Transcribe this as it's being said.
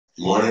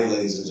Good morning,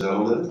 ladies and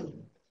gentlemen.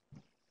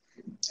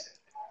 Let's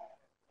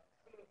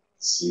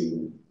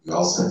see, we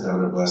all sat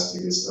down at West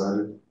to get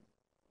started?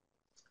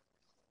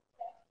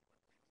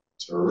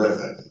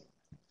 Terrific.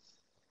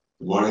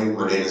 Good morning,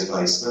 my name is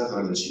Mike Smith.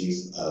 I'm the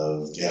Chief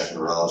of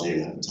Gastroenterology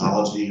and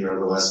Hepatology here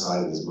on the West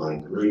Side. It is my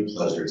great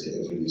pleasure to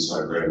introduce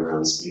our grand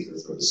round speaker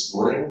for this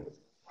morning.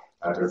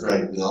 Dr.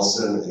 Frank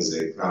Nelson is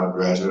a proud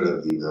graduate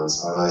of the Mount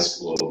Sinai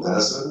School of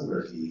Medicine,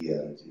 where he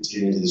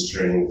continued his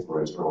training for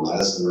internal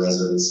medicine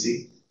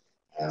residency.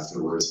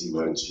 Afterwards, he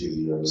went to the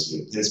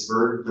University of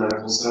Pittsburgh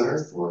Medical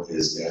Center for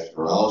his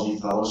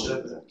gastroenterology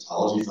fellowship and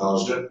hepatology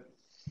fellowship,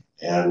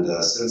 and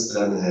since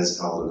then has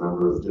held a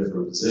number of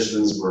different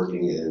positions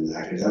working in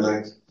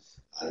academic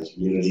and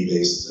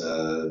community-based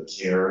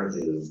care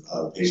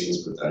of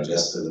patients with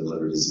digestive and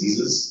liver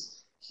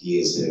diseases.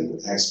 He is an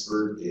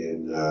expert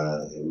in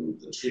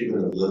the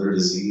treatment of liver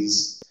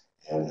disease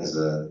and has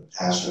a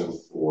passion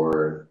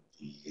for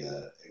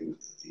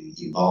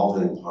the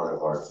evolving part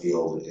of our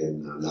field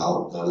in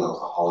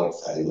non-alcoholic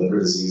fatty liver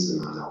disease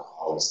and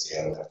non-alcoholic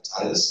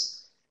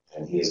steatohepatitis.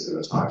 And he is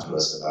going to talk to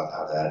us about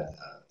how that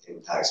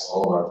impacts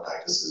all of our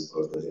practices,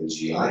 both within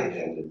GI and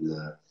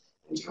in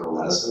internal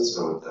medicine.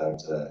 So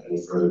without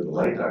any further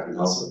delay, Dr.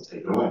 Nelson,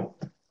 take it away.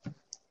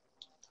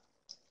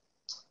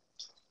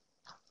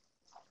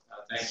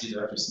 Thank you,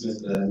 Dr.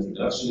 Smith, for that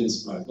introduction.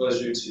 It's my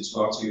pleasure to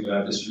talk to you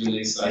about this really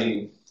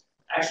exciting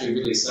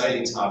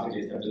topic.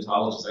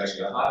 Hepatology is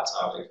actually a hot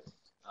topic.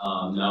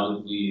 Now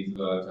that we've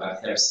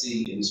got Hep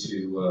C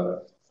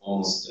into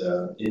almost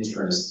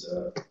internist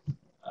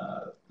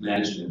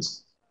management.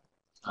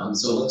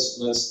 So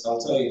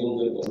I'll tell you a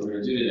little bit what we're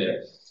going to do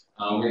today.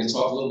 We're going to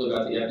talk a little bit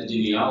about the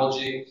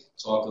epidemiology,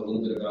 talk a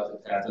little bit about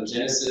the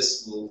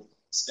pathogenesis. We'll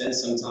spend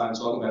some time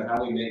talking about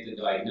how we make the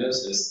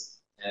diagnosis,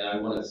 and I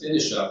want to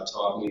finish up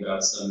talking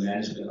about some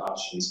management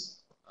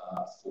options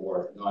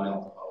for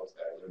non-alcoholic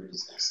fatty liver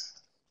disease.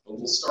 But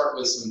we'll start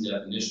with some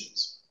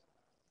definitions.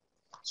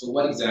 So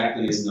what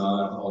exactly is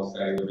non-alcoholic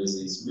fatty liver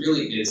disease?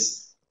 Really,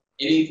 it's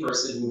any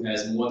person who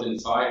has more than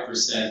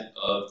 5%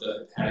 of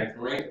the hepatic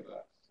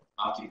parenchyma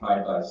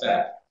occupied by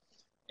fat.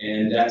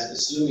 And that's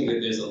assuming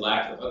that there's a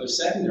lack of other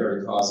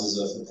secondary causes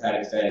of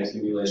hepatic fat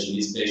accumulation.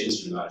 These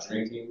patients are not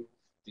drinking.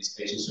 These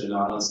patients are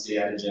not on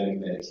steatogenic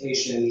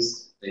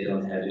medications. They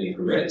don't have any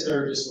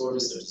hereditary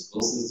disorders such as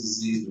Wilson's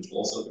disease, which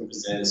also can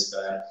present as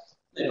fat.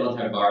 They don't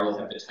have viral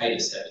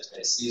hepatitis.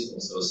 Hepatitis C is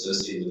also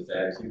associated with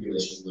fat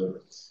accumulation in the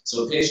liver.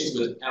 So patients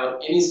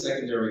without any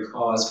secondary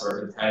cause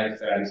for hepatic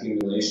fat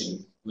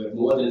accumulation who have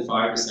more than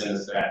 5%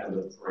 of fat in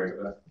the liver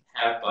parenchyma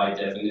have, by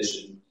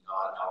definition,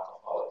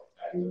 non-alcoholic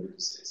fatty liver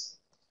disease.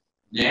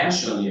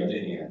 NASH, on the other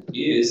hand,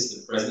 is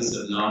the presence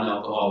of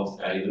non-alcoholic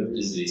fatty liver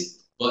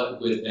disease, but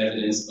with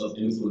evidence of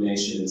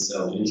inflammation and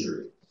cell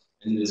injury.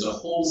 And there's a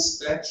whole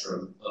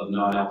spectrum of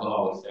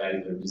non-alcoholic fatty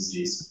liver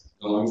disease,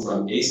 going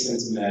from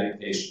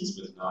asymptomatic patients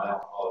with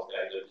non-alcoholic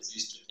fatty liver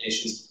disease to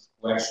patients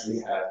who actually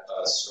have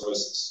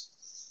cirrhosis.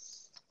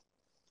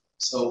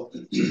 So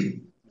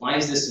why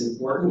is this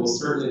important? Well,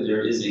 certainly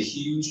there is a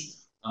huge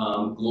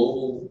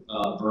global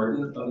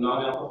burden of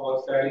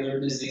non-alcoholic fatty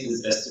liver disease.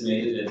 It's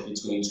estimated that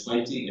between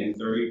 20 and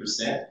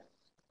 30%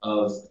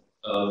 of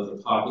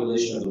the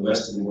population of the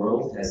Western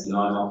world has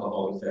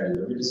non-alcoholic fatty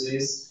liver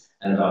disease,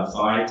 and about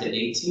 5 to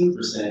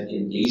 18%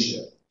 in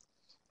Asia.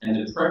 And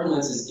the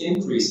prevalence is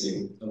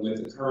increasing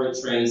with the current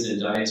trends in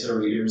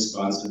dietary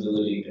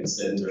irresponsibility and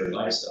sedentary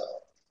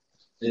lifestyle.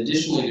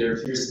 Additionally, there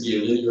appears to be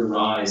a linear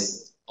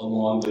rise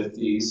along with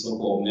the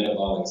so-called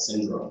metabolic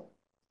syndrome.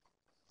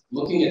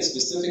 Looking at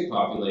specific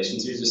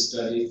populations, here's a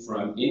study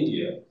from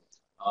India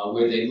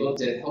where they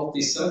looked at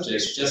healthy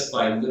subjects just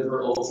by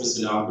liver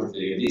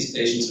ultrasonography. And these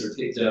patients are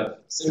picked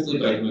up simply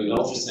by doing an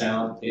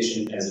ultrasound. The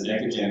patient has an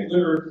echogenic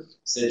liver,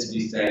 said to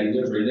be fatty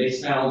liver. And they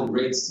found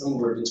rates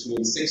somewhere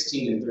between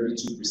 16 and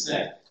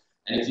 32%.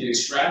 And if you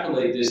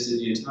extrapolate this to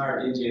the entire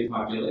Indian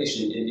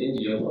population, in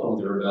India alone,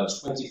 there are about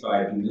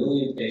 25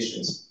 million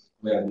patients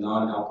who have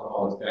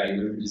non-alcoholic fatty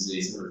liver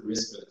disease and are at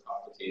risk for the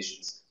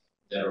complications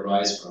that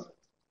arise from it.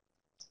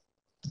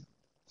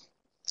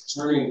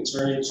 Turning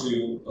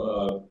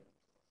to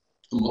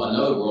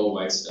another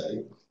worldwide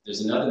study,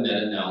 there's another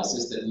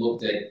meta-analysis that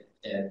looked at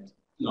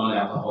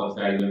non-alcoholic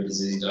fatty liver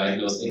disease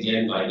diagnosed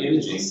again by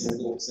imaging,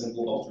 simple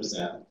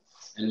ultrasound,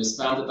 and was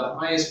found that the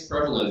highest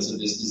prevalence of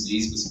this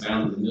disease was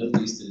found in the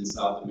Middle East and in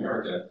South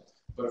America,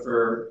 but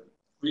for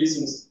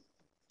reasons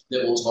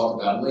that we'll talk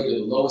about later,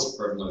 the lowest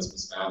prevalence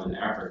was found in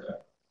Africa.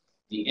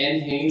 The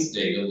NHANES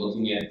data,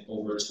 looking at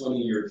over a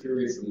 20-year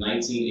period from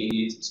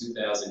 1988 to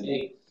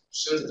 2008,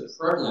 showed that the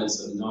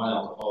prevalence of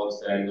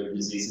non-alcoholic fatty liver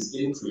disease has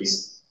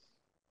increased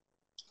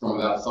from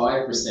about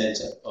 5%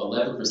 to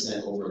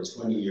 11% over a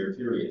 20-year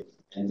period.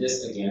 And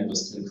this, again,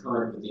 was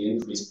concurrent with the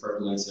increased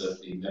prevalence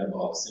of the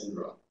metabolic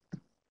syndrome.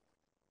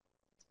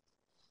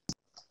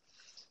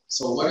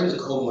 So what are the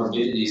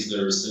comorbidities that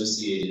are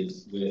associated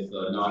with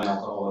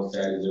non-alcoholic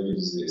fatty liver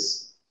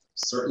disease?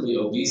 certainly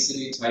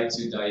obesity, type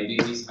 2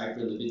 diabetes,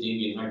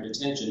 hyperlipidemia, and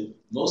hypertension,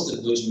 most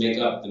of which make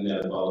up the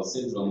metabolic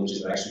syndrome, which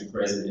is actually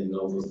present in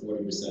over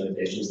 40% of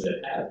patients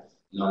that have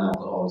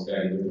non-alcoholic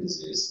fatty liver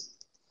disease.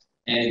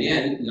 And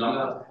again,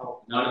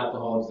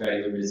 non-alcoholic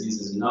fatty liver disease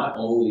is not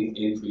only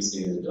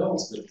increasing in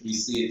adults, but we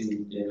see it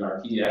in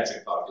our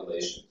pediatric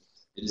population.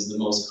 It is the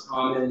most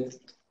common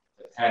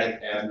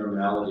hepatic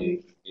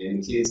abnormality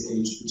in kids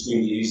aged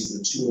between the ages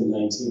of 2 and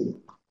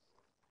 19.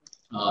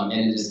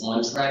 And it is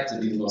on track to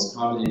be the most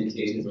common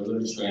indication for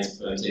liver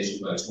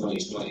transplantation by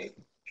 2020.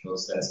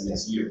 Folks, that's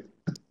next year.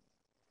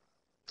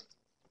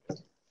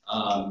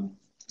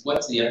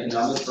 What's the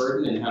economic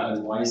burden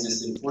and why is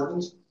this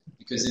important?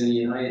 Because in the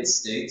United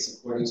States,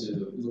 according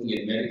to looking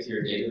at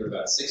Medicare data, there are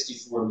about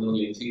 64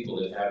 million people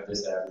that have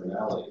this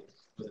abnormality,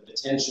 with a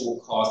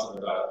potential cost of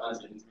about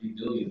 $103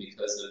 billion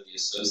because of the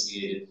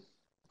associated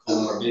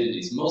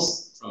comorbidities,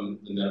 most from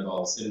the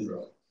metabolic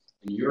syndrome.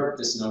 In Europe,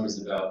 this number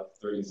is about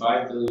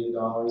 $35 billion.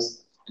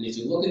 And if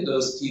you look at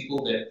those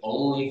people that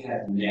only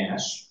have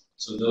NASH,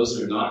 so those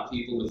are not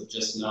people with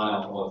just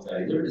non-alcoholic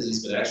fatty liver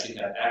disease, but actually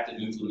have active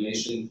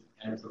inflammation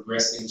and are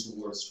progressing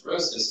towards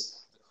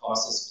cirrhosis, the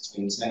cost is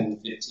between $10 and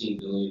 $15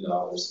 billion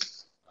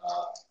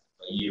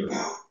a year.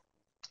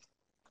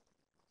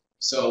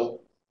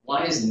 So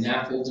why is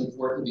NAFLD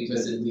important?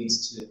 Because it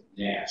leads to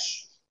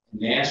NASH.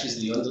 NASH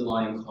is the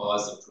underlying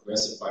cause of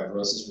progressive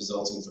fibrosis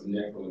resulting from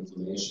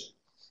necroinflammation.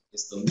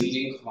 It's the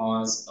leading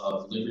cause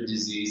of liver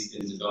disease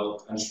in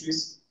developed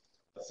countries,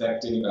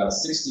 affecting about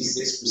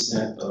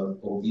 66% of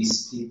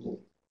obese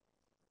people.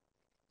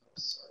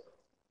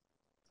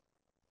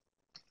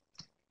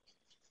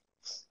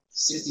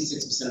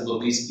 66% of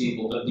obese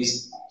people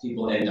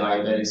and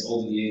diabetics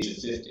over the age of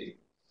 50.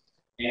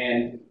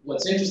 And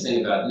what's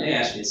interesting about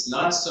NASH, it's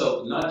not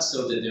so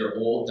that they're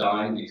all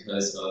dying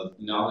because of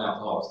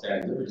non-alcoholic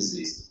fatty liver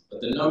disease, but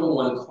the number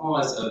one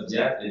cause of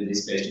death in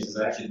these patients is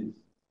actually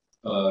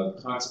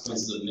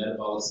consequences of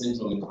metabolic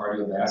syndrome and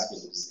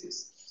cardiovascular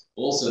disease.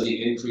 Also,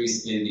 the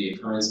increase in the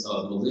occurrence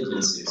of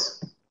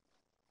malignancies.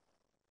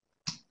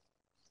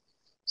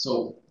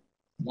 So,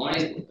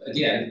 why,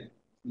 again,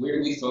 where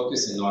do we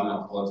focus in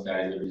non-alcoholic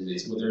fatty liver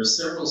disease? Well, there are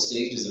several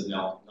stages of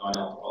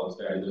non-alcoholic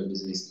fatty liver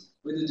disease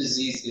where the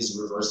disease is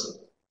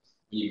reversible.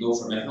 When you go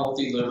from a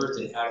healthy liver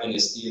to having a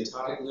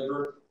steatotic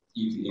liver,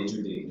 you can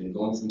intervene. And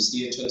going from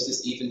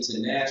steatosis even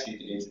to NASH, you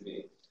can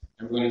intervene.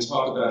 And we're going to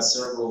talk about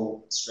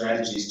several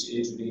strategies to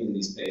intervene in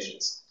these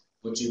patients.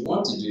 What you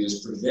want to do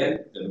is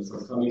prevent them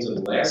from coming to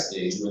the last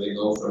stage where they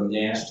go from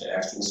NASH to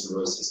actual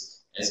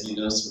cirrhosis. As we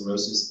know,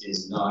 cirrhosis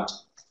is not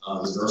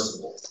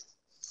reversible.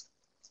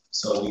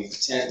 So we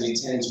tend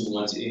to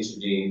want to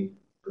intervene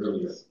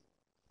earlier.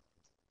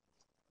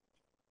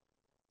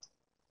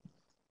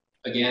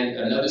 Again,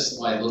 another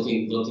slide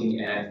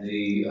looking at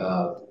the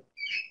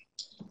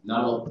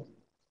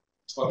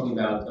talking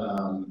about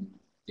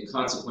the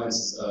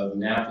consequences of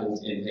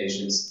NAFLD in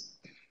patients,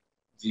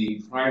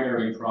 the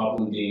primary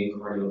problem being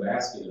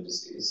cardiovascular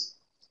disease.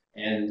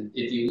 And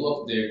if you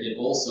look there, it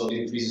also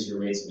increases your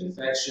rates of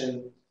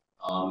infection.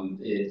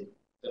 It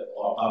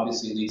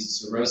obviously leads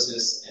to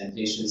cirrhosis and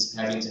patients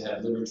having to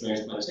have liver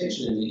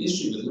transplantation. And the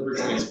issue with liver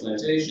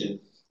transplantation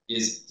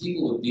is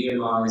people with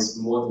BMIs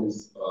more than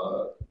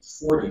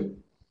 40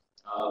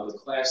 with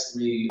class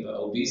 3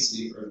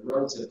 obesity are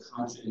relative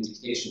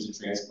contraindication to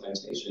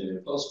transplantation, and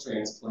their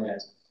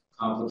post-transplant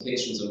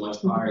complications are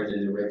much higher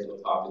than the regular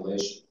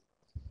population.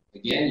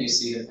 Again, you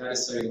see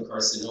hepatocellular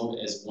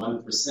carcinoma as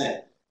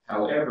 1%.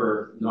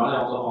 However,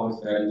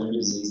 non-alcoholic fatty liver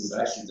disease is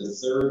actually the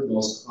third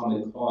most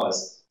common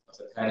cause of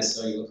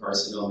hepatocellular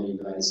carcinoma in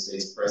the United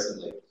States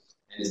presently,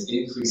 and is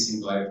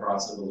increasing by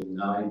approximately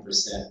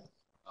 9%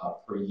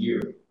 per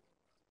year.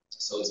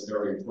 So it's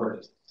very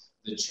important.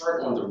 The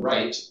chart on the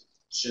right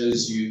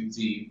shows you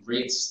the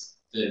rates,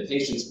 the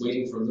patients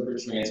waiting for liver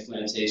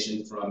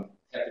transplantation from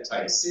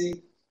hepatitis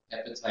C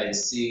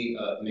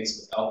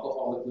mixed with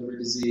alcoholic liver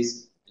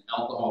disease, and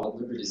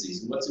alcoholic liver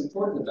disease. And what's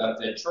important about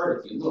that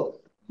chart, if you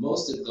look,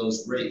 most of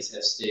those rates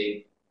have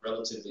stayed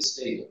relatively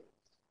stable.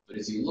 But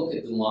if you look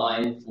at the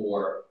line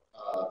for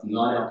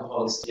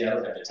non-alcoholic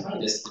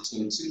steatohepatitis,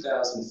 between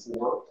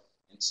 2004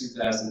 and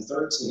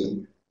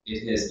 2013,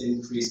 it has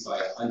increased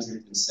by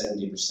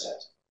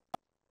 170%.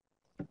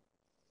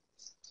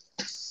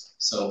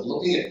 So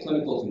looking at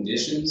clinical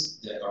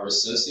conditions that are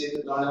associated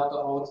with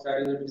non-alcoholic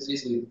fatty liver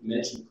disease, we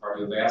mentioned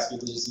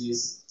cardiovascular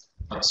disease,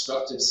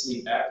 obstructive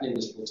sleep apnea,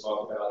 which we'll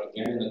talk about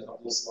again in a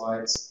couple of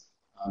slides,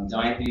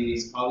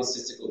 diabetes,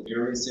 polycystic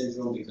ovarian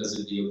syndrome because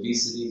of the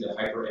obesity, the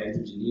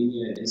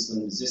hyperandrogenemia, and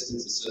insulin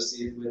resistance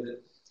associated with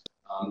it.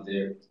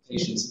 Their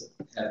patients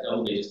have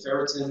elevated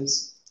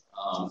ferritins,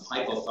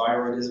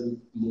 hypothyroidism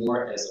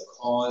more as a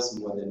cause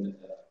more than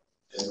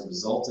a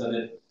result of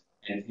it,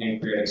 and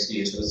pancreatic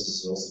steatosis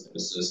has also been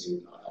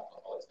associated with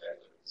non-alcoholic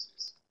fatty liver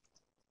disease.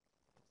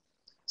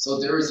 So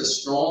there is a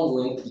strong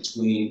link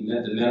between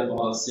the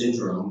metabolic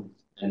syndrome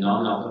and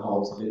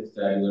non-alcoholic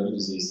fatty liver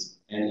disease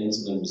and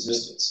insulin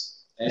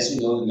resistance. As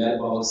you know, the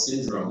metabolic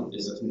syndrome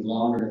is a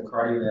conglomerate of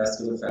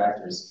cardiovascular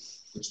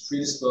factors which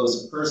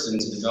predispose a person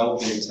to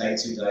developing type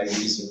 2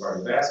 diabetes or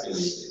cardiovascular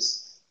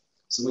disease.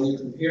 So when you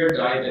compare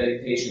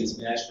diabetic patients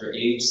matched for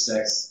age,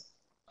 sex,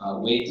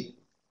 weight,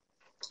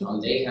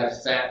 they have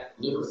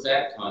liver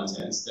fat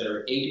contents that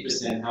are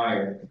 80%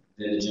 higher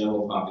than the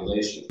general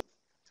population.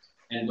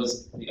 And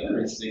what's the other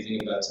interesting thing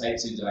about type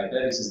 2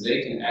 diabetics is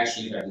they can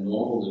actually have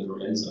normal liver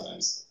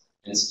enzymes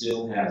and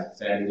still have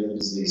fatty liver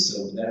disease.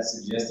 So that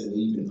suggests that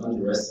we even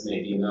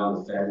underestimate the amount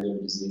of fatty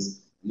liver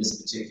disease in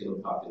this particular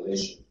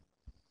population.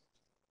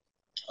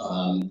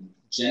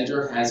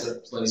 Gender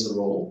plays a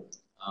role.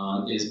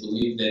 It is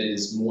believed that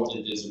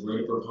there's a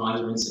greater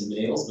preponderance in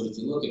males, but if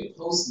you look at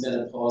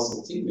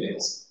postmenopausal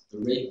females, the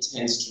rate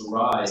tends to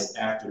rise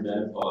after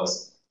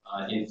menopause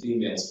in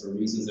females for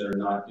reasons that are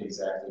not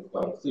exactly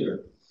quite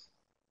clear.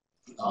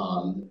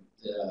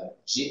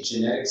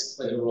 Genetics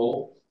play a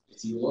role.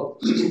 If you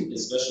look,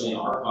 especially in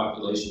our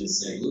population in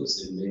St.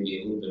 Luke's and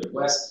maybe a little bit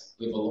west,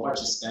 we have a large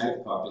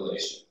Hispanic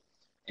population.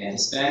 And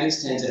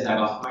Hispanics tend to have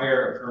a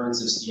higher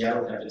occurrence of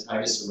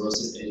steatohepatitis,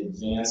 cirrhosis, and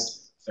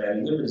advanced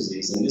fatty liver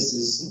disease. And this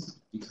is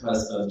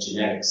because of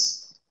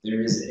genetics.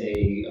 There is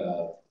a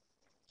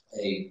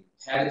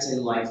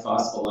Paddington-like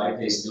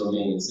phospholipase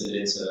domain.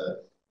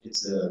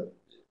 It's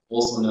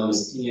also known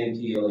as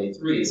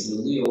PNPLA3. It's an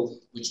allele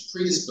which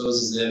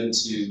predisposes them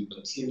to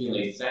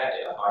accumulate fat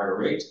at a higher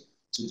rate,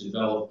 to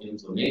develop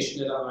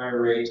inflammation at a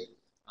higher rate,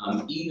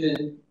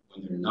 even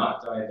when they're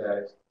not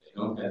diabetic, they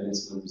don't have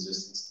insulin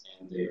resistance,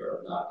 and they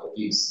are not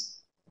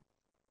obese.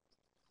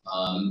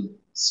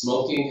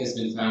 Smoking has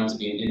been found to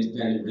be an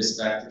independent risk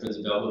factor for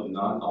developing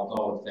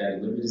non-alcoholic fatty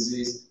liver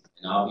disease,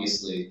 and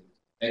obviously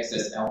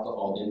excess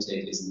alcohol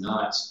intake is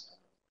not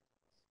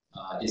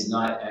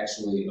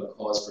actually a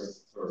cause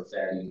for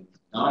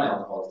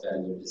non-alcoholic fatty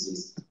liver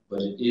disease,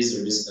 but it is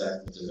a risk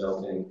factor for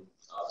developing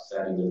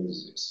fatty liver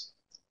disease.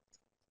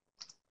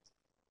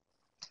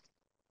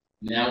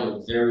 Now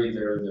a very,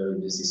 very, very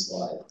busy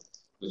slide,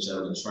 which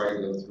I'm going to try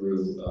to go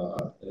through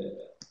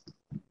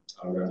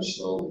rather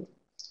slowly.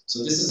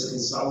 So this is a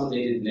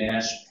consolidated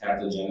NASH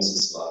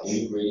pathogenesis slide,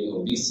 integrating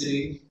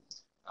obesity,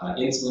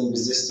 insulin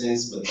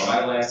resistance with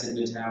bile acid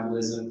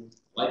metabolism,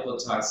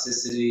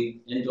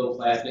 lipotoxicity,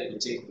 endoplasmic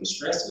reticulum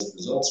stress, which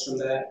results from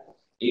that,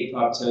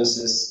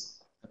 apoptosis,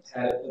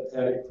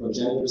 hepatic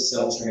progenitor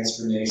cell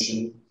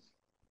transformation,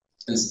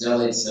 and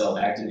stellate cell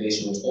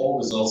activation, which all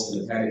results in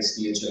hepatic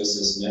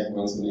steatosis,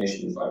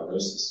 necroinflammation, and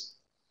fibrosis.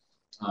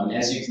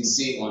 As you can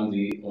see on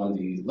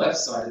the left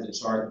side of the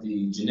chart,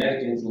 the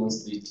genetic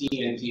influence, the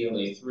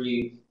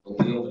PNPLA3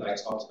 allele that I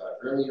talked about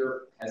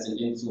earlier, has an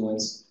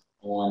influence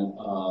on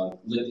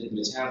lipid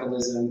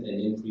metabolism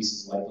and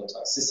increases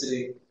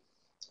lipotoxicity.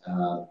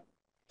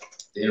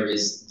 There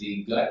is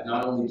the gut,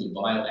 not only do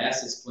bile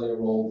acids play a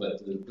role,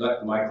 but the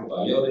gut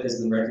microbiota has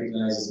been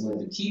recognized as one of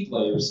the key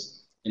players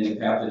in the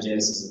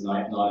pathogenesis of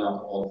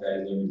non-alcoholic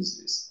fatty liver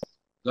disease.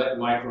 Gut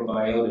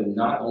microbiota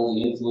not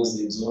only influence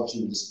the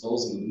absorption and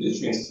disposal of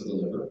nutrients to the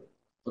liver,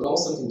 but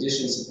also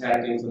conditions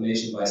hepatic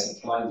inflammation by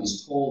supplying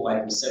these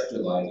toll-like receptor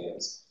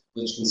ligands,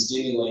 which can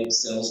stimulate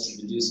cells to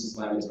produce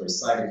inflammatory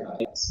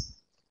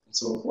cytokines. And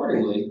so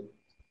accordingly,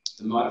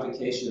 the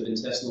modification of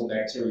intestinal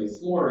bacterial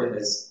flora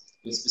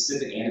with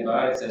specific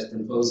antibiotics has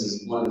been proposed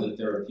as one of the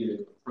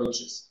therapeutic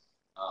approaches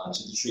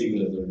to the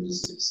treatment of liver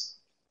disease.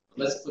 But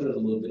let's put it a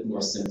little bit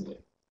more simply.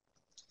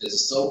 There's a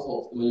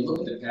so-called, when you look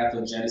at the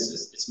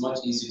pathogenesis, it's much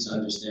easier to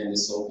understand the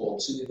so-called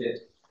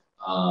two-hit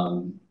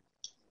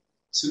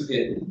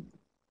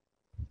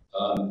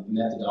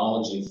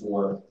methodology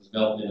for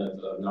development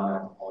of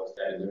non-alcoholic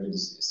fatty liver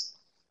disease.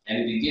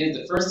 And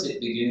the first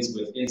hit begins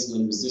with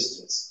insulin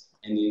resistance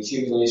and the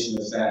accumulation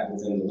of fat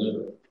within the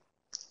liver.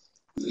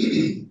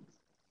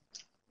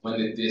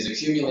 When there's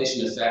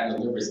accumulation of fat in the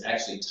liver, it's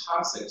actually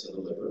toxic to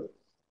the liver.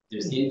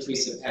 There's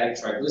increased hepatic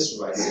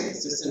triglycerides. So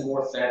consistent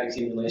more fat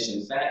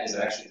accumulation. Fat is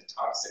actually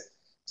toxic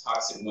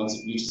once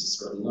it reaches a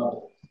certain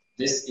level.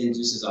 This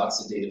induces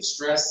oxidative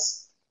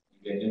stress.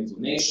 You get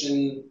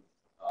inflammation,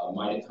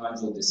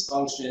 mitochondrial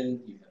dysfunction.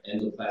 You have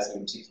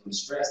endoplasmic reticulum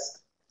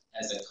stress.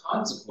 As a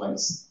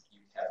consequence, you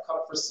have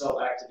Kupffer cell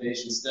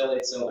activation,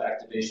 stellate cell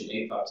activation,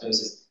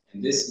 apoptosis,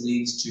 and this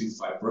leads to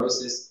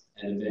fibrosis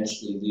and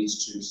eventually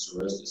leads to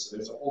cirrhosis. So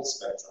there's a whole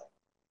spectrum.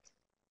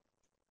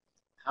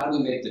 How do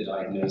we make the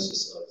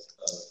diagnosis of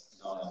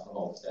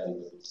non-alcoholic fatty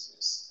liver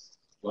disease?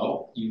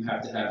 Well, you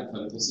have to have a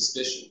clinical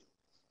suspicion.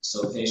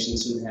 So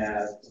patients who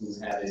have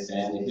a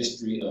family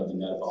history of the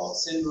metabolic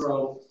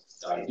syndrome,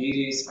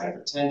 diabetes,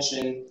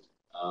 hypertension,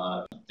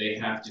 they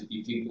have to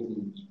be people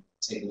who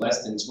take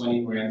less than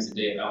 20 grams a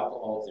day of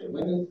alcohol if they're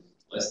women,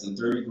 less than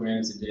 30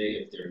 grams a day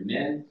if they're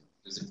men,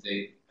 because if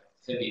they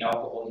have heavy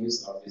alcohol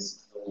use,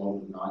 is no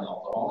longer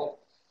non-alcoholic.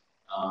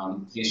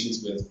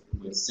 Patients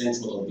with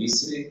central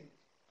obesity,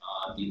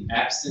 the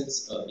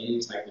absence of any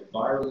type of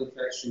viral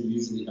infection,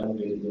 usually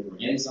elevated liver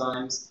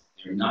enzymes,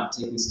 they're not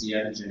taking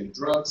steatogenic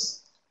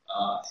drugs,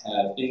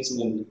 have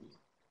insulin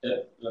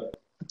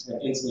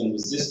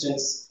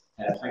resistance,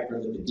 have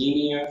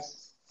hyperlipidemia,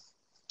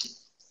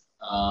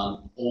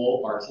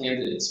 all are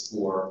candidates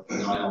for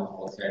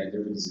non-alcoholic fatty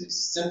liver disease.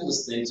 The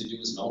simplest thing to do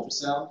is an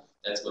ultrasound.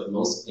 That's what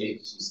most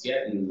patients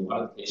get, and a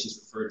lot of the patients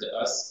referred to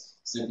us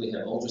simply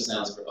have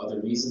ultrasounds for other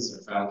reasons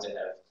are found to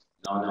have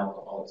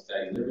non-alcoholic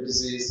fatty liver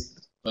disease.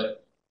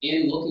 But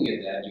in looking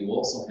at that, you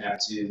also have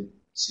to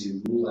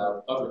rule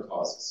out other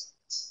causes.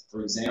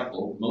 For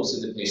example, most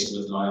of the patients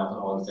with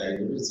non-alcoholic fatty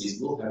liver disease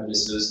will have an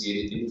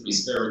associated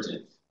increased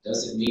ferritin.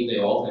 Doesn't mean they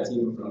all have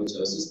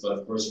hemochromatosis, but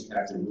of course you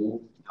have to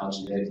rule out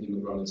genetic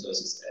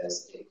hemochromatosis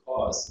as a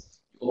cause.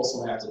 You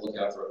also have to look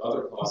out for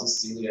other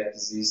causes, celiac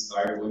disease,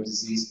 thyroid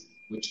disease,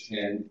 which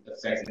can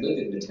affect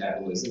lipid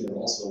metabolism and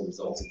also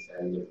result in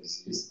fatty liver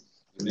disease.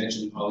 We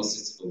mentioned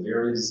polycystic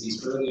ovarian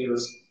disease earlier,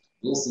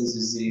 Wilson's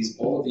disease.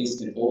 All of these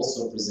can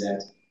also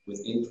present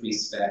with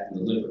increased fat in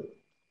the liver.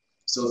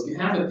 So if you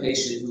have a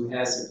patient who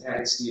has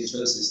hepatic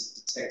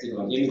steatosis detected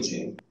on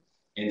imaging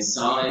and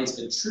signs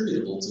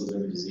attributable to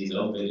liver disease,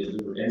 elevated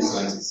liver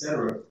enzymes,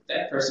 etc.,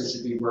 that person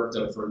should be worked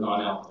up for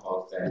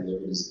non-alcoholic fatty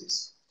liver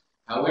disease.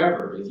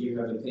 However, if you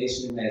have a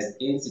patient who has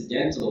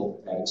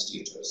incidental hepatic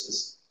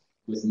steatosis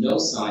with no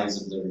signs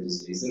of liver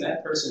disease, then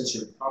that person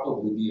should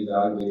probably be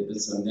evaluated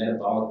with some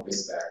metabolic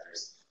risk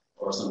factors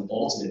or some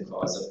alternate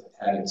cause of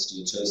hepatic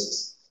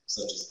steatosis,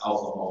 such as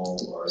alcohol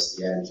or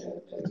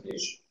steatogenic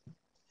medication.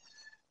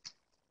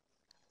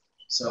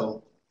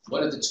 So,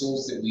 what are the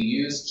tools that we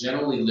use?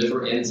 Generally,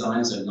 liver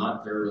enzymes are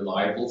not very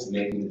reliable for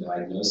making the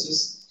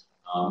diagnosis.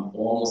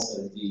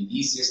 Almost the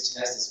easiest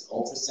test is an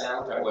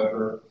ultrasound.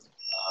 However,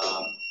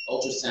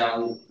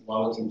 ultrasound,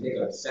 while it can pick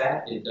up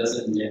fat, it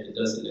doesn't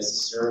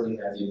necessarily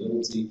have the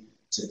ability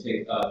to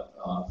pick up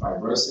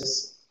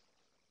fibrosis.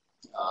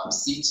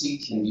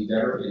 CT can be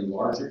better in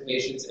larger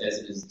patients, as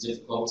it is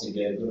difficult to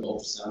get good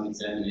ultrasound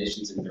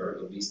examinations in very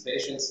obese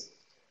patients.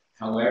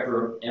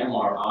 However,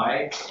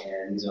 MRI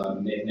and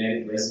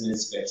magnetic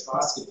resonance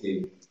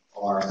spectroscopy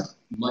are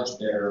much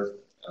better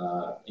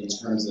in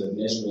terms of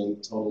measuring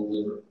total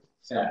liver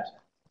fat.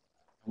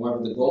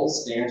 However, the gold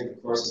standard,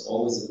 of course, is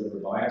always a liver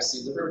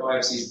biopsy. Liver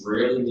biopsies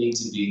rarely need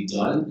to be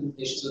done in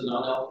patients with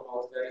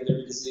non-alcoholic fatty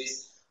liver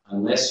disease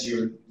unless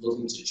you're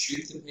looking to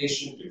treat the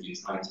patient, or if you're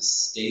trying to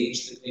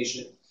stage the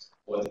patient,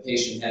 or the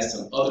patient has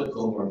some other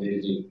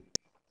comorbidity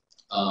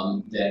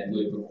that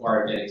would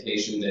require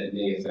medication that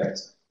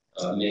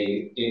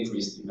may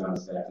increase the amount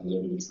of fat in the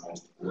liver you're trying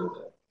to avoid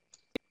that.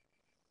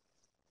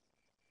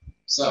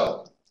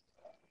 So,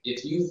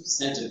 if you've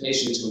sent a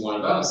patient to one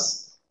of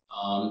us,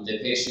 the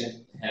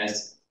patient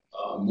has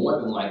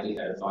more than likely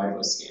had a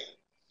fibroscan.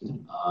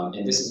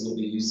 And this is what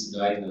we use to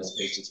diagnose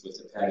patients with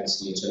hepatic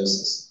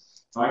steatosis.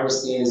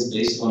 Fibroscan is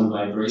based on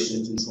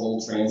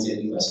vibration-controlled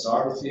transient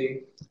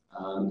elastography.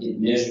 It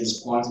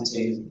measures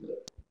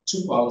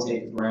two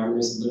qualitative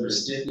parameters: liver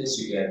stiffness.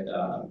 You get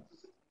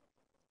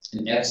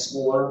an F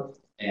score,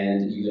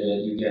 and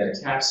you get a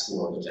CAP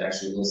score, which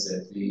actually looks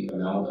at the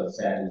amount of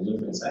fat in the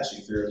liver. It's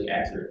actually fairly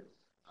accurate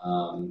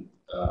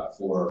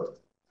for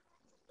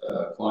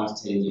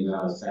quantitating the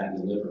amount of fat in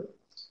the liver.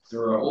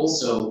 There are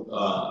also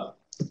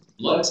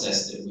blood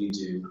tests that we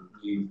do.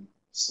 We've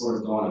sort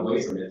of gone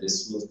away from it.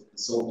 This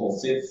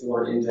so-called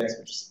FIB-4 index,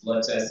 which is a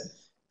blood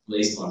test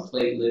based on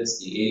platelets,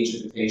 the age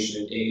of the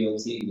patient,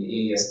 ALT, and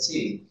the AST,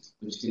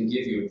 which can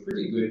give you a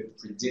pretty good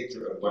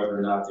predictor of whether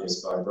or not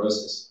there's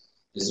fibrosis.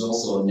 There's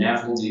also a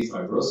NAFLD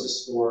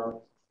fibrosis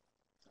score.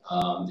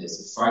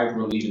 There's a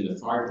FibroMeter and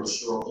a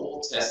FibroSure,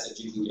 all tests that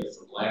you can get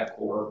from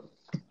LabCorp.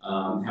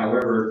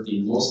 However,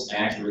 the most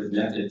accurate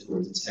method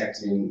for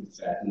detecting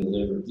fat in the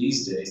liver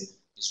these days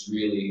is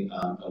really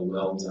a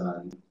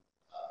well-done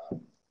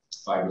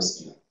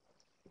fibroscan.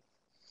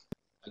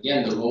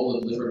 Again, the role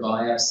of liver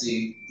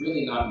biopsy,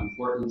 really not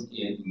important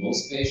in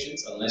most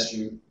patients unless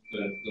you're going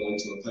to go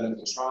into a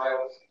clinical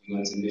trial, you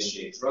want to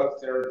initiate drug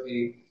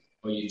therapy,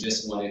 or you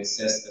just want to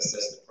assess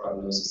the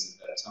prognosis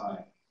at that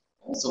time.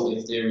 Also,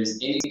 if there is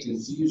any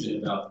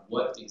confusion about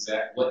what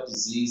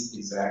disease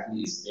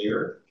exactly is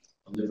there,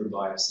 a liver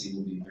biopsy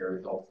will be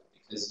very helpful,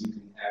 because you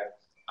can have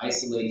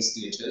isolated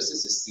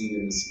steatosis, as seen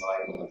in the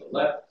slide on the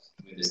left,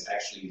 where there's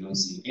actually, you don't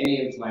see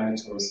any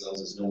inflammatory cells,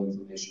 there's no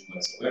inflammation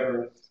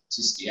whatsoever,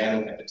 to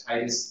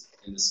steatohepatitis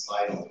in the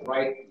slide on the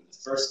right. The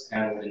first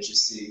panel that you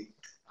see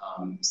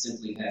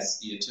simply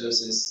has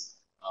steatosis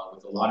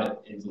with a lot of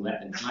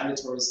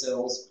inflammatory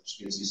cells, which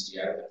gives you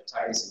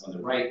steatohepatitis, and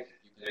on the right,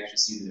 you can actually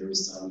see that there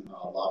is some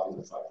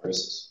lobular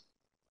fibrosis.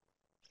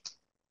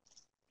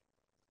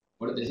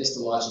 What are the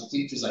histologic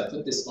features? I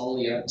put this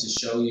only up to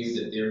show you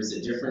that there is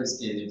a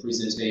difference in the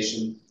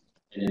presentation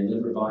and in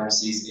liver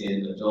biopsies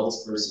in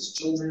adults versus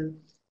children.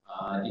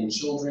 In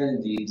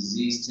children, the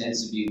disease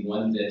tends to be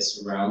one that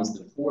surrounds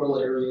the portal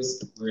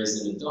areas, whereas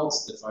in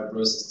adults, the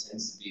fibrosis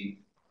tends to be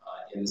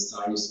in the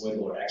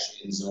sinusoidal, or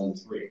actually in zone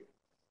 3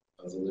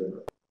 of the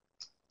liver.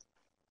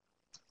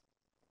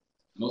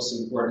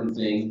 Most important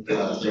thing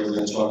that we're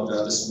going to talk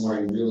about this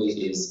morning really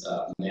is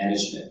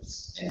management,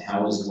 and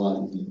how does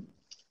one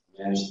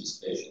manage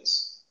these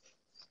patients.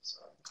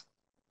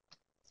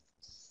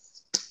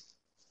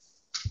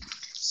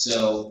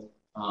 So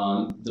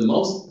the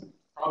most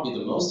probably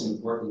the most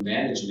important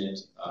management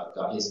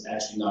is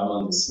actually not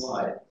on the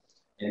slide,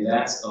 and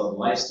that's of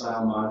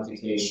lifestyle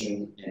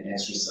modification and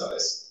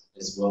exercise,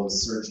 as well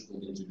as surgical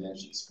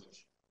interventions,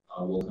 which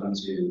we'll come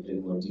to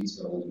in more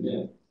detail in a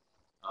minute.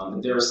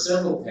 But there are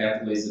several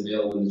pathways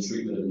available in the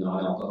treatment of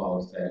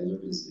non-alcoholic fatty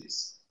liver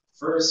disease.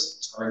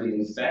 First,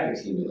 targeting fat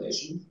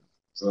accumulation,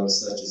 drugs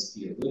such as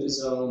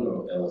pioglitazone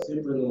or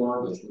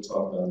elafibranor, which we'll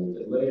talk about a little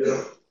bit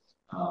later,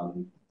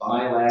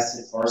 bile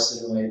acid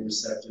farcinoid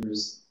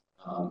receptors,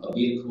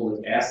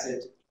 obeticholic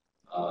acid,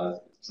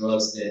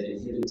 drugs that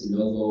inhibit de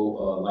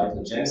novo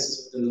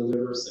lipogenesis within the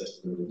liver, such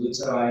as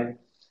liraglutide,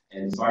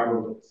 and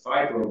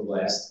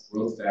fibroblast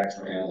growth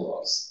factor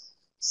analogs.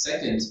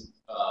 Second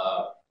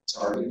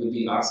target would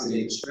be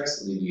oxidative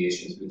stress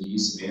alleviation through the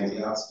use of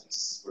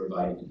antioxidants, where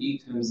vitamin E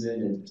comes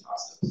in, and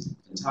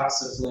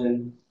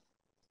pentoxiflin,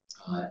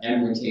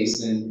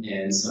 amylcasin,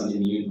 and some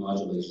immune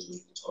modulators,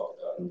 which we'll talk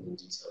about in more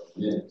detail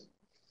in a minute.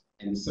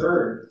 And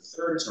third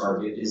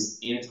target is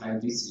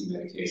anti-obesity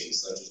medications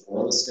such as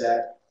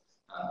orlistat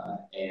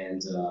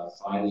and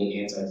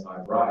finally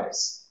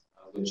antifibrotics,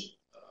 which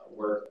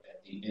work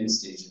at the end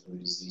stage of the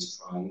disease,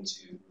 trying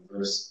to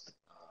reverse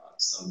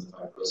some of the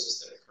fibrosis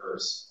that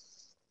occurs.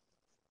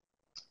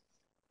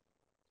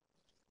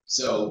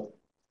 So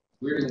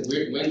when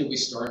do we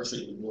start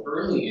treatment? Well,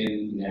 early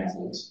in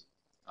NAFLD,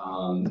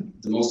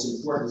 the most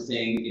important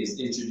thing is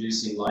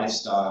introducing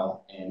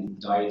lifestyle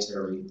and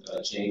dietary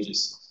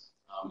changes.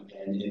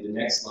 And in the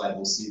next slide,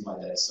 we'll see why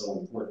that's so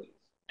important.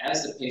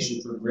 As the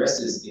patient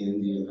progresses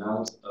in the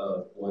amount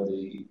of, or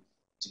the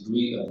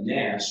degree of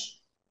NASH,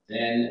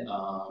 then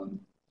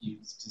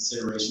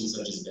considerations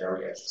such as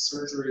bariatric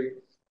surgery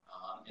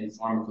and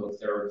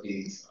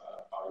pharmacotherapy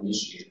are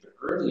initiated. But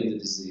early in the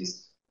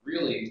disease,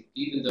 really,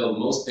 even though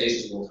most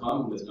patients will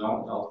come with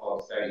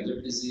non-alcoholic fatty liver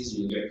disease,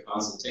 you'll get a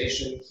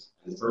consultation,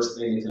 and the first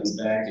thing that comes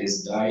back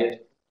is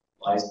diet.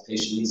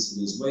 Patient needs to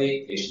lose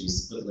weight, patient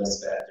needs to put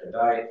less fat in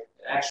their diet.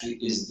 It actually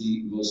is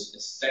the most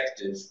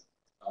effective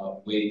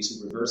way to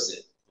reverse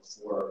it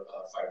before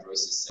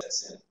fibrosis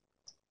sets in.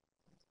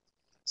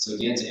 So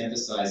again, to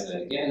emphasize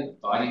that again,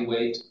 body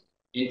weight,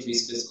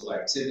 increased physical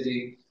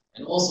activity,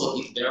 and also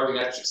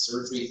bariatric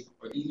surgery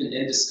or even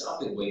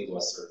endoscopic weight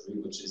loss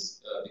surgery, which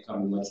is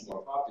becoming much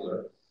more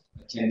popular,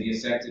 can be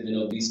effective in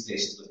obese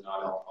patients with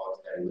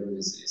non-alcoholic fatty liver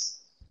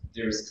disease.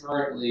 There is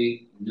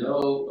currently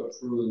no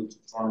approved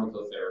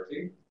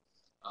pharmacotherapy.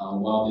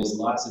 While there's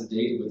lots of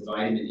data with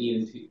vitamin E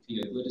and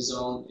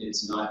pioglitazone,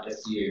 it's not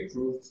FDA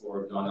approved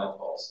for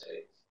non-alcoholic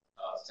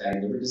fatty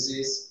liver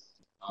disease.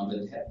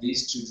 But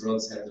these two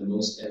drugs have the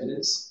most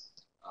evidence.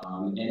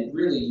 And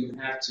really, you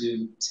have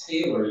to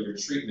tailor your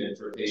treatment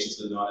for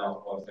patients with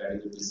non-alcoholic fatty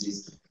liver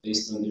disease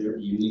based on their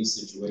unique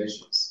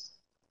situations.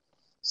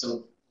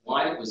 So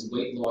why was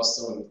weight loss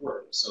so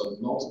important? So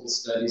multiple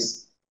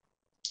studies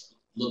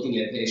looking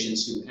at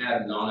patients who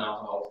have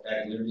non-alcoholic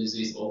fatty liver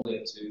disease all the way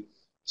up to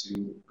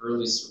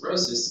early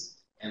cirrhosis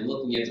and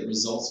looking at the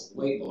results of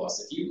weight loss.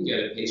 If you can get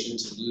a patient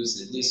to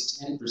lose at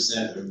least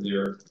 10% of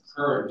their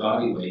current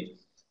body weight,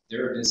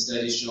 there have been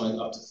studies showing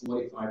up to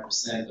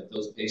 45% of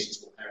those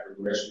patients will have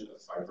regression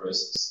of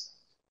fibrosis.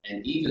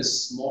 And even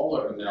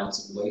smaller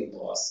amounts of weight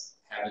loss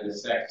have an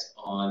effect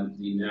on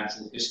the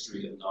natural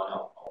history of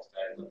non-alcoholic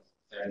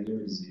fatty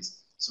liver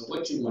disease. So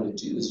what you want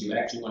to do is you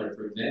actually want to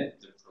prevent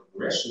the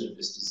progression of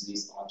this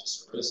disease onto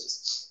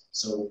cirrhosis.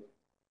 So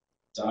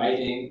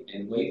dieting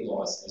and weight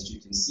loss, as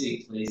you can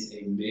see, plays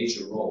a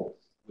major role,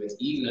 with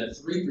even a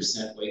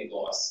 3% weight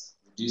loss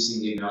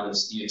reducing the amount of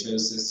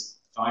steatosis,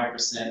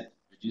 5%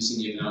 reducing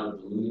the amount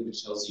of ballooning,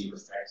 which tells you you're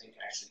affecting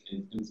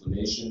actually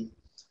inflammation,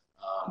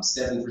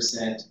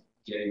 7%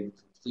 getting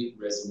complete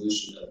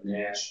resolution of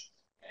NASH,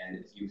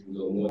 and if you can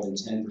go more than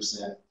 10%,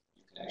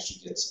 you can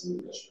actually get some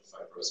regression of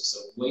fibrosis. So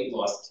weight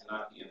loss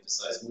cannot be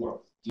emphasized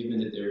more, given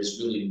that there is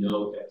really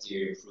no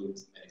FDA-approved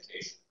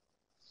medication.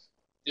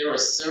 There are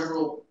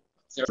several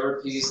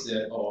therapies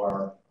that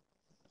are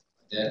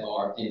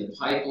in the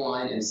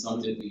pipeline and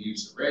some that we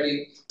use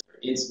already. There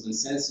are insulin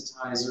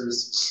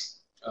sensitizers,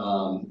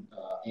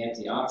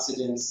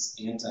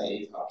 antioxidants,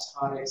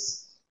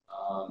 anti-apoptotics,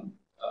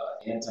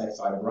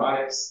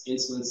 anti-fibrotics,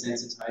 insulin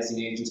sensitizing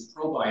agents,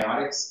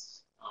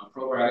 probiotics.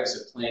 Probiotics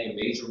are playing a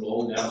major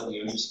role now that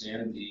we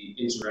understand the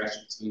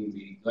interaction between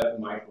the gut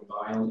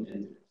microbiome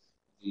and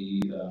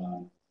the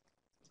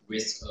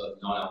risk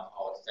of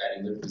non-alcoholic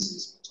fatty liver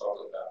disease. We'll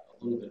talk about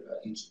a little bit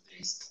about each of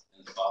these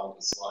in the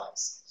following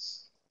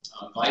slides.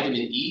 Vitamin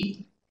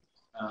E,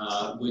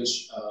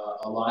 which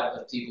a lot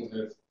of people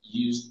have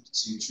used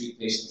to treat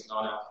patients with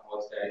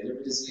non-alcoholic fatty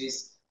liver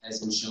disease, has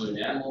been shown in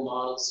animal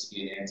models to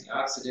be an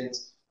antioxidant.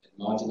 It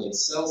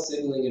modulates cell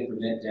signaling and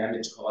prevent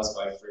damage caused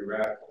by free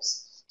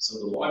radicals. So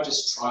the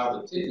largest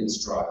trial, the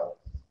Pippins trial,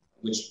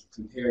 which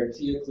compared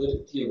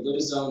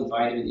pioglitazone,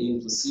 vitamin E,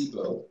 and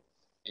placebo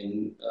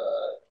in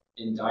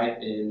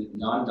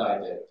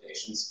non-diabetic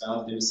patients,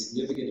 found there was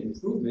significant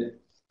improvement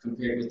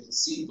compared with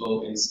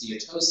placebo in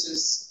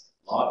steatosis,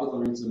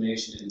 lobular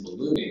inflammation, and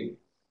ballooning.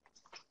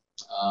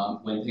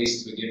 when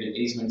patients were given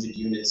 800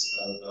 units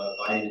of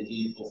vitamin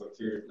E over a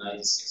period of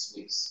 96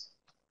 weeks.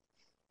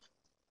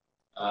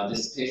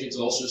 This patient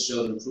also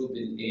showed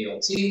improvement in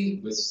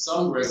ALT with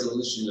some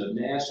resolution of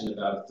NASH in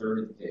about a third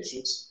of the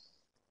patients.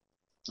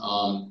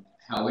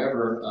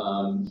 However,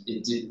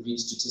 it didn't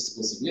reach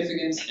statistical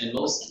significance, and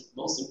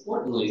most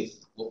importantly,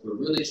 what we're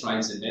really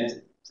trying to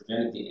prevent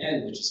at the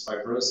end, which is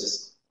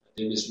fibrosis,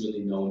 there was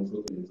really no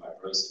improvement in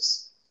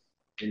fibrosis.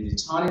 In the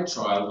tonic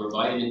trial, where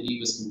vitamin E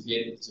was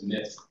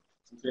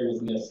compared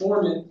with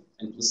metformin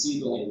and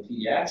placebo in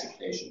pediatric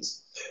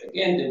patients,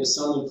 again, there was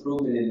some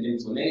improvement in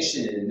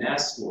inflammation and in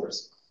NASH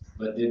scores,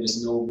 but there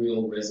was no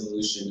real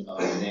resolution of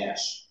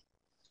NASH.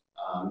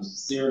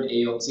 Serum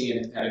ALT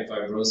and hepatic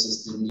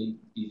fibrosis didn't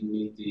even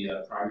meet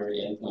the primary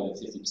endpoint of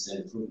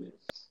 50% improvement.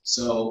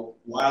 So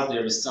while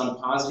there is some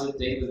positive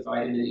data with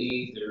vitamin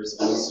E, there is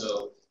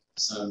also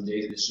some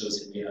data that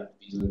shows it may not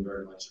be doing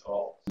very much at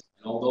all.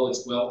 And although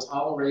it's well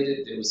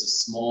tolerated, there was a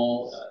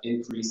small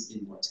increase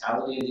in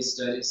mortality in these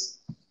studies.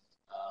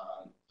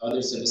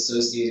 Others have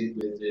associated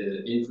with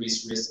the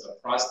increased risk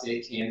of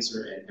prostate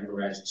cancer and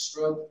hemorrhagic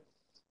stroke.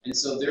 And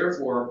so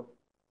therefore,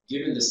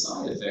 given the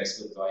side effects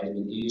with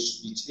vitamin E, it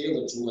should be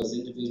tailored towards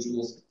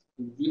individuals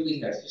who really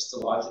have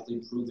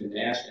histologically proven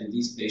NASH, and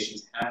these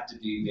patients have to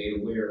be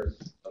made aware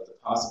of the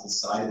possible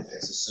side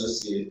effects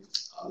associated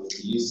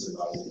with the use of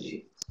vitamin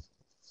E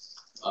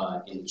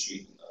in the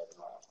treatment of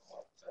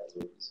non-alcoholic fatty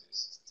liver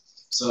disease.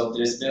 So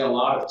there's been a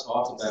lot of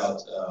talk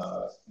about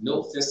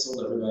milk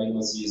thistle. Everybody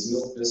wants to use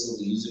milk thistle.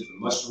 We use it for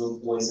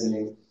mushroom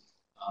poisoning.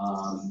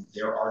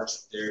 There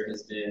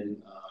has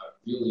been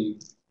really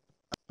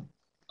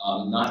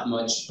not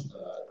much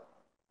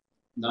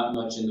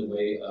in the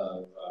way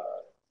of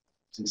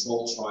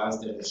controlled trials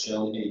that have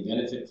shown any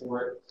benefit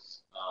for it.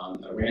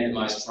 A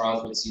randomized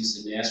trial for its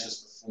use in NASH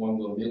was performed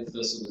where milk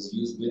thistle was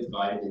used with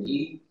vitamin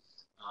E.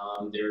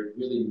 There is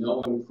really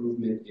no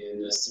improvement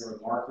in serum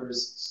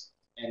markers,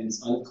 and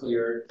it's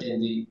unclear.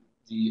 And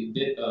the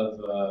bit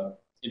of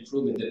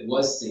improvement that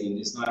was seen,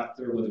 it's not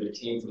clear whether it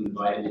came from the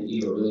vitamin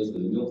E or really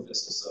from the milk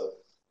thistle.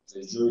 So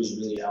the jury's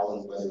really out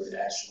on whether it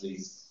actually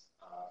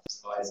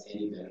provides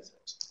any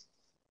benefit.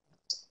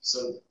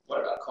 So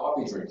what about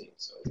coffee drinking?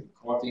 So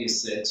coffee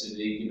is said to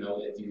be,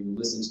 if you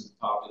listen to the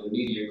popular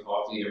media,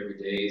 coffee every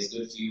day is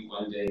good for you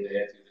one day,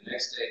 bad for you the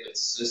next day, but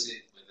it's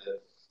associated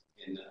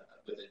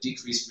with a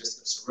decreased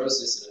risk of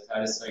cirrhosis and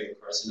hepatocellular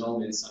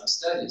carcinoma in some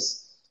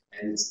studies.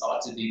 And it's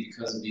thought to be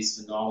because of these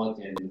phenolic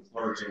and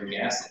chlorogenic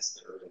acids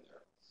that are in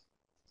there.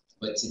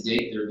 But to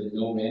date, there have been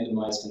no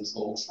randomized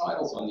controlled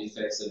trials on the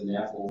effects of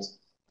NAFLD.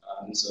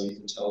 And so you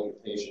can tell your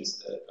patients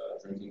that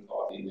drinking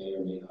coffee may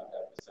or may not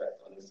have an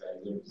effect on their fatty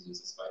liver disease,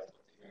 despite what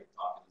they hear in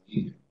popular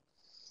media.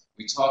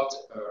 We talked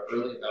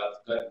earlier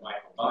about the gut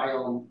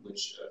microbiome,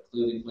 which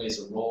clearly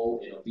plays a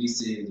role in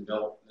obesity and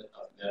development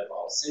of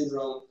metabolic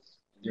syndrome.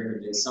 And there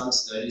have been some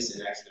studies,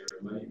 and actually there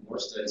are many more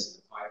studies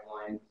in the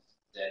pipeline,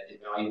 that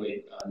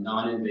evaluate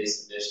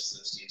non-invasive measures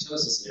of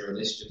steatosis and their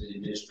relationship to the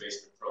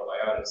administration of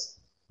probiotics.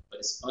 But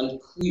it's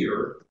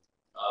unclear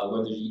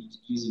whether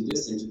using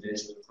this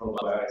intervention with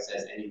probiotics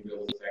has any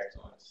real effect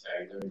on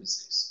fatty liver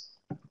disease.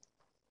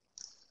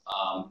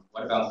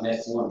 What about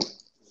metformin,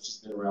 which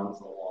has been around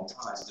for a long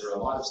time? There are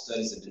a lot of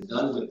studies that have been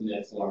done with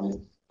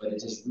metformin, but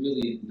it has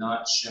really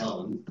not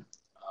shown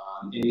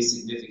any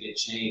significant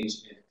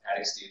change in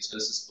hepatic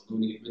steatosis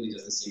ballooning. It really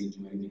doesn't seem to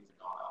do anything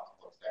for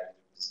non-alcoholic fatty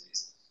liver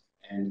disease.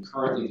 And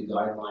currently the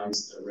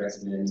guidelines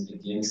recommend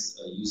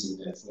against using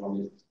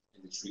metformin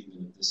in the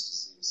treatment of this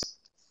disease.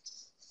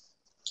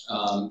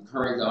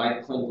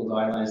 Current clinical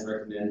guidelines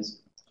recommend,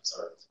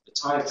 the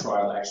tonic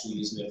trial actually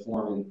used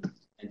metformin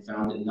and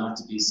found it not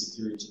to be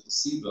superior to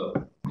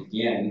placebo.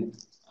 Again,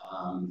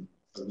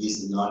 a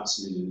reason not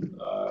to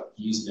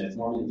use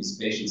metformin in these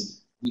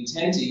patients. We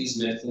tend to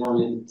use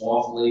metformin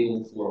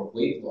off-label for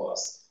weight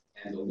loss,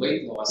 and the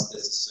weight loss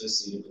that's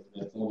associated with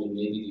metformin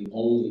may be the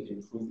only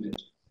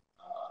improvement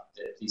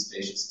that these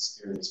patients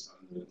experience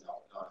from the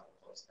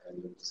non-alcoholic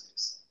fatty liver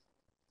disease.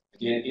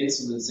 Again,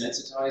 insulin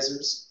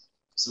sensitizers.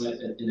 So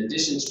in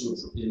addition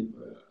to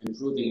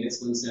improving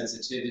insulin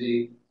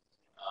sensitivity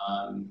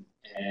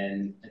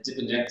and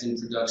adiponectin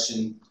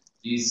production,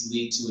 these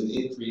lead to an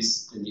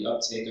increase in the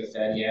uptake of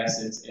fatty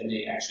acids, and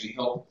they actually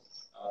help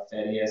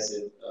fatty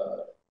acid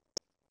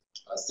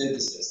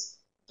synthesis,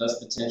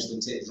 thus potentially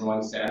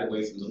drawing fat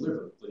away from the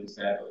liver, putting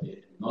fat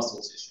in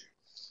muscle tissue.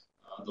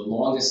 The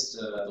largest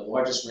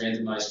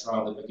randomized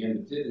trial,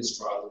 again, the Pivens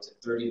trial, looked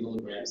at 30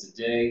 milligrams a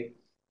day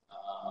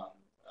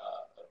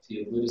of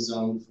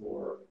pioglitazone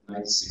for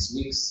 96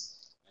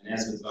 weeks. And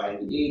as with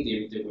vitamin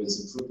E, there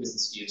was improvements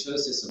in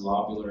steatosis and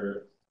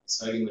lobular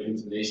cellular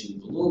inflammation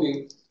and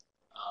ballooning.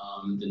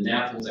 The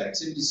NAFLD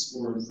activity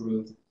score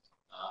improved,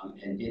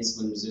 and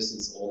insulin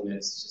resistance all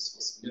met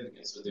statistical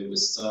significance. So there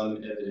was some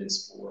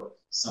evidence for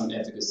some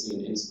efficacy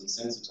in insulin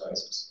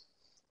sensitizers.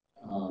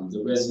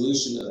 The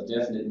resolution of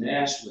definite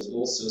NASH was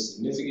also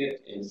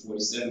significant in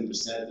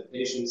 47% of the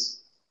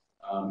patients.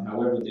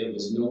 However, there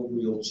was no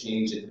real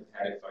change in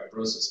hepatic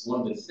fibrosis.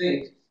 One would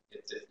think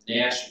if the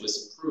NASH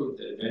was improved,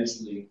 that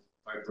eventually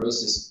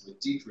fibrosis would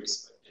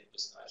decrease, but it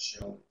was not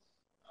shown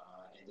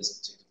in this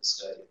particular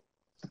study.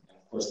 And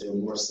of course, there were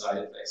more side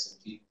effects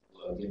in people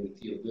given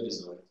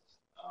pioglitazone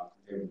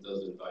compared with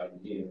those with vitamin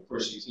E. And of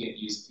course, you can't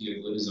use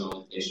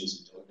pioglitazone in patients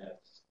who don't have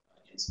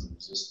insulin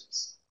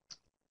resistance.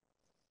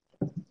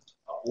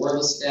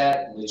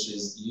 Orlistat, which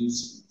is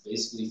used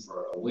basically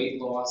for a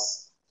weight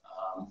loss,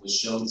 was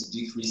shown to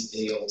decrease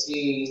ALT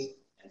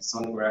and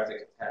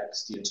sonographic hepatic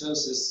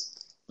steatosis,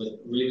 but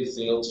really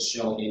failed to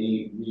show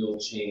any real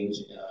change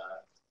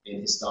in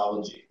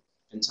histology.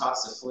 And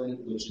toxaphylline,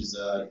 which is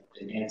an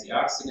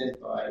antioxidant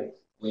by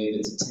way of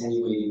its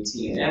attenuating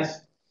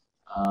TNF,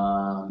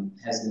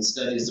 has been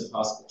studied as a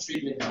possible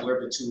treatment.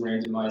 However, 2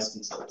 randomized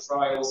controlled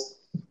trials,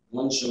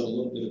 one showed a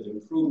little bit of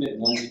improvement,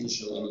 one didn't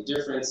show any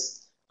difference.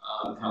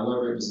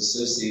 However, it was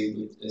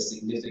associated with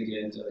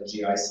significant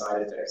GI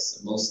side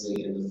effects,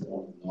 mostly in the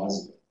form of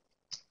nausea.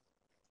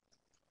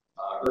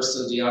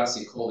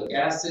 Ursodeoxycholic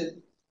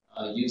acid,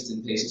 used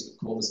in patients with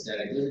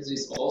cholestatic liver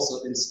disease,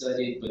 also been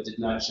studied but did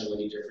not show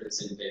any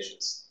difference in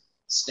patients.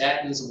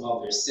 Statins, while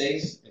they're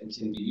safe and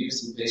can be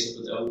used in patients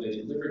with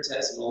elevated liver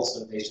tests and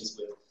also in patients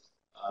with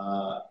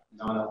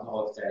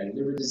non-alcoholic fatty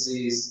liver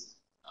disease,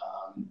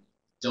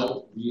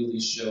 don't really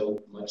show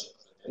much of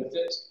a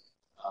benefit.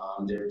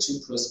 There are 2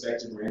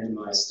 prospective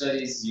randomized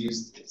studies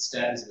used with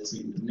statins in the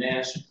treatment of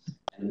NASH,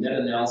 and a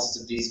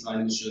meta-analysis of these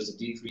findings shows a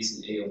decrease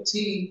in ALT,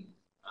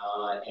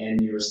 and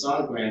your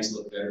sonograms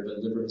look better, but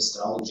liver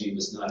histology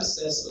was not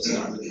assessed, so it's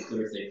not really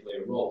clear if they play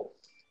a role.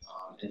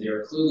 And they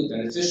are clearly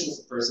beneficial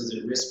for persons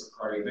at risk for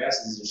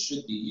cardiovascular disease and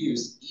should be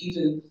used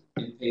even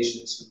in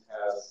patients who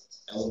have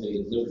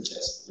elevated liver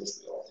tests, for which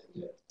we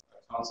often get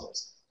consults.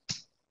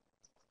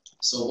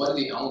 So what are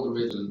the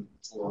algorithm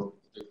for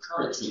the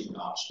current treatment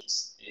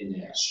options in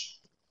NASH?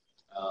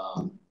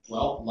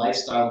 Well,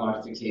 lifestyle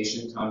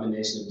modification,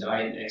 combination of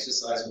diet and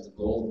exercise with the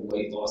goal of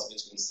weight loss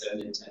between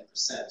 7 and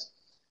 10%.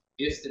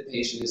 If the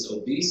patient is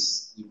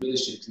obese, we really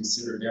should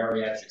consider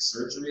bariatric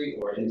surgery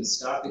or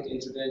endoscopic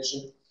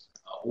intervention.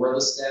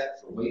 Orlistat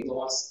for weight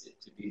loss, it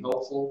could be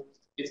helpful.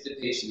 If the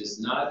patient is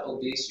not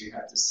obese, you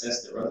have to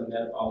assess their other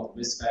metabolic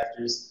risk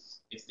factors.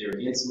 If they're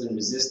insulin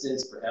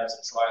resistant, perhaps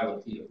a trial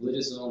of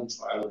pioglitazone,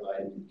 trial of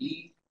vitamin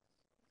E,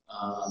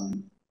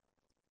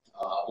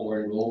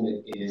 or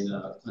enrollment in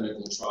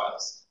clinical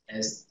trials,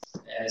 as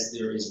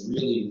there is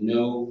really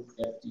no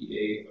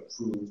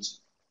FDA-approved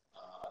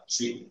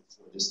treatment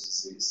for this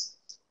disease.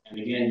 And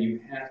again, you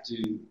have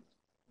to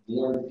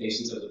warn the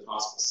patients of the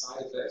possible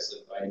side effects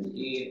of vitamin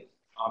E.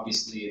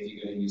 Obviously, if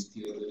you're going to use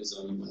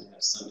pioglitazone, you want to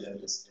have some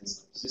evidence of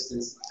insulin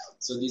resistance.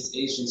 So these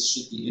agents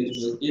should be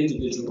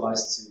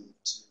individualized to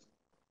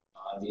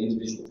the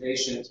individual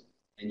patient,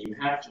 and you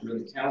have to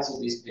really counsel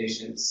these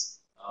patients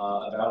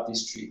about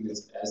these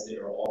treatments as they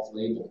are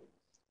off-label.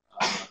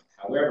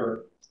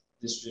 However,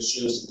 this just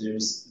shows that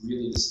this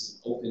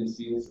is an open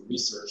field for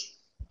research,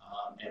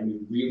 and we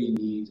really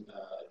need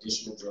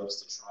additional drugs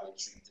to try and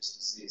treat this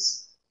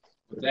disease.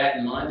 With that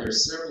in mind, there are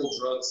several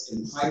drugs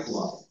in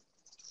pipeline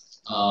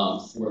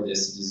for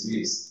this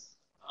disease.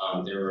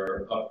 There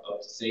are up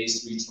to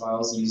phase 3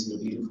 trials using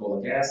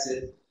obeticholic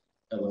acid.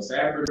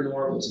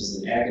 Elafibranor, which is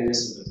an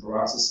agonist of the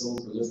peroxisome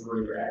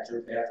proliferator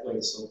actor pathway,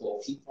 the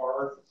so-called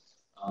PPAR,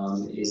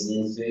 is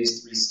in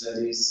phase 3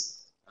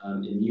 studies.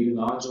 Immune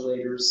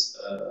modulators,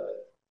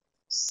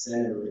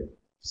 Senaricovec,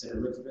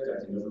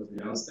 I can never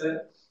pronounce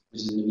that,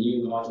 which is an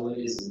immune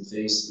modulator, is in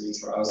phase 3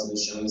 trials and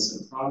is showing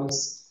some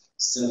promise.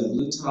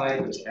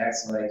 Semaglutide, which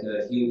acts like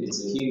it's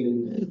a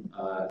human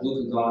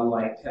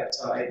glucagon-like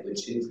peptide,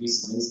 which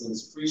increases insulin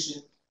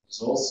secretion,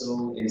 is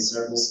also in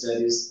several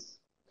studies.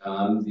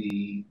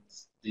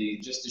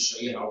 Just to show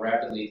you how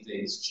rapidly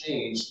things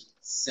change,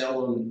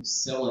 selonsertib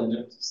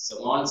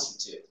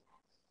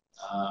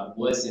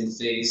was in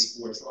phase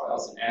 4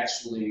 trials and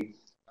actually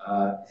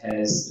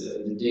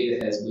the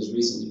data was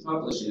recently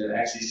published, and it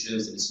actually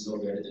shows that it's no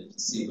better than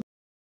placebo.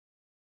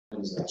 It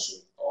was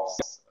actually off.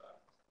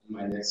 In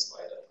my next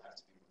slide, I'll have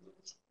to be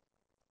removed.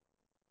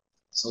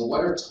 So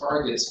what are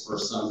targets for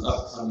some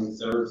upcoming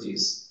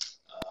therapies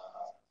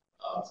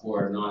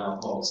for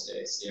non-alcoholic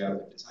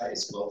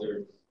steatohepatitis? Well,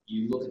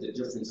 you look at the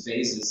different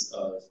phases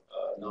of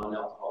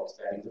non-alcoholic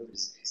fatty liver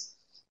disease.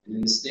 And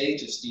in the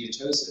stage of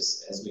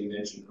steatosis, as we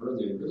mentioned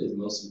earlier, really the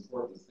most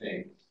important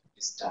thing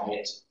is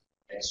diet,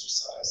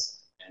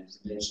 exercise, and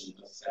prevention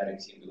of fat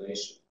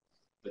accumulation.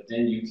 But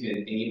then you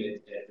can aim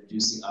it at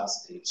reducing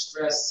oxidative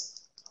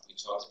stress. We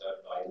talked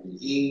about vitamin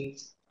E.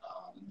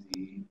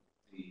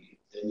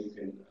 Then you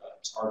can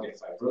target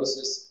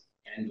fibrosis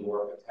and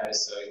or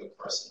hepatocellular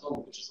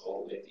carcinoma, which is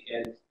all the way at the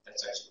end.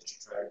 That's actually what you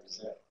try to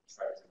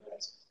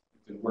prevent.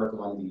 You can work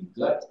on the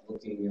gut,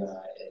 looking at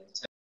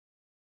the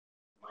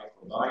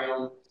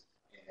microbiome,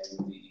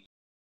 and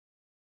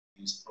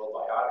use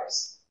probiotics.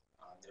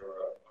 There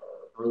are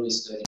early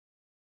studies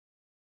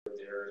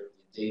where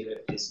the data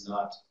is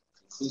not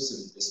conclusive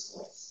at this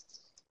point.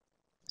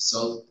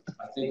 So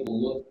I think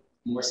we'll look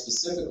more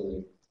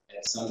specifically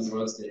at some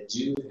drugs that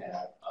do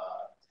have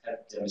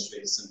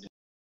demonstrated some benefit.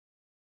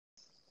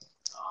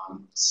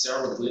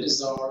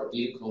 Saroglitazar,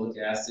 obeticholic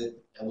acid,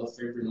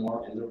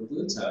 elafibranor, and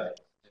liraglutide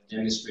have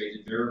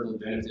demonstrated variable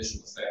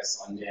beneficial effects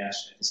on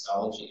NASH and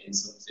histology in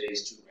some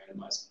phase 2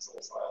 randomized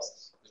controlled trials,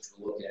 which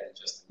we'll look at in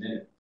just a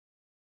minute.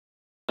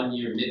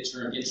 1-year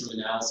midterm interim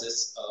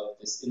analysis of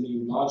this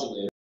immune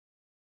modulator,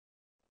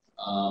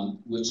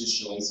 which is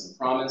showing some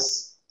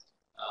promise.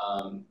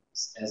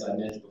 As I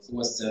mentioned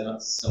before,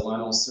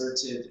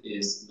 selanosertib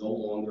is no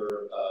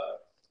longer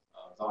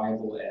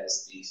viable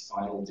as the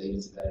final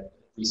data for that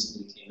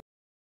recently came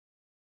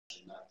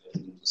out, not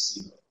better than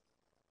placebo.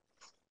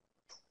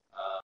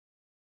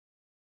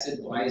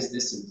 Why is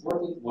this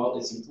important? Well,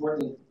 it's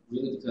important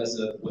really because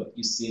of what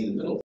you see in the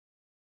middle.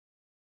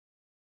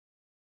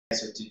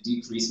 To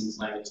decrease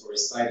inflammatory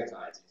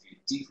cytokines. If you're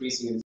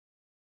decreasing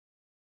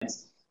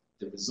inflammatory,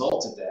 the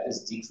result of that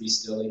is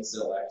decreased stellate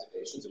cell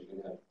activation, so you're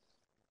going to have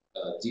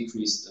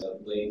decreased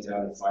laying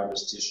down of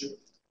fibrous tissue.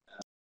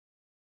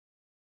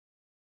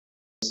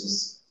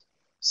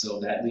 So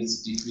that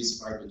leads to decreased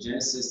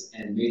fibrogenesis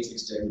and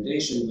matrix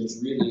degradation, which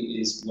really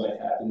is what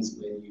happens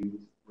when you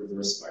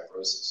reverse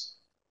fibrosis.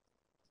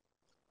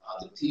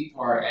 The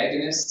PPAR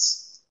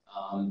agonists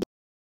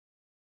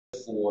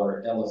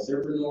for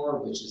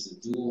elafibranor, which is a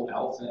dual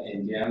alpha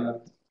and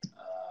gamma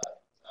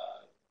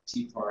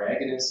PPAR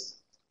agonist,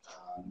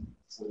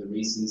 for the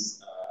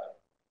reasons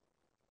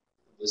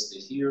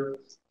listed here.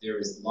 There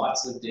is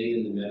lots of data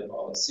in the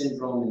metabolic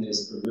syndrome, and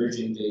there's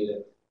emerging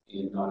data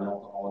in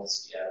non-alcoholic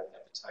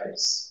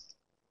steatohepatitis.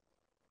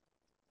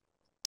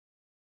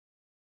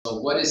 So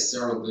what is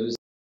saroglitazar?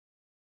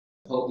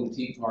 Potent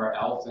PPAR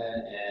alpha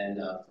and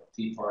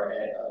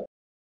PPAR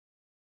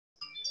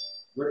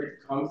where did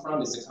it come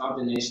from? It's a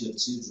combination of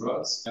two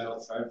drugs,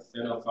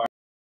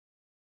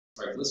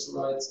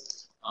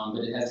 phenyltriglycerides,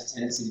 but it has a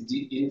tendency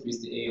to increase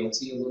the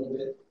ALT a little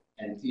bit,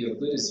 and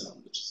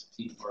pioglitazone, which is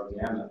a PPAR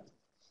gamma,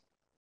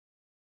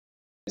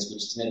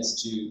 which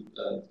tends to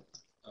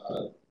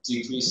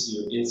decrease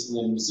your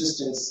insulin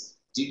resistance,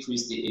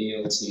 decrease the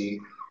ALT.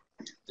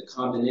 The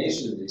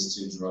combination of these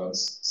two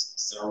drugs,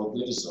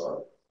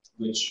 saroglitazar,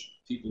 which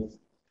people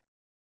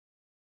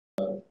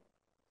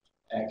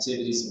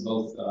activities of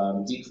both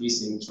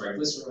decreasing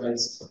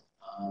triglycerides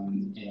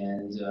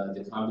and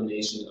the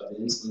combination of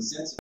an insulin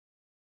sensitive,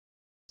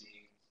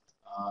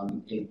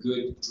 a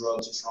good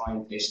drug to try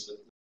in patients with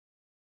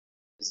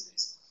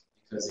disease,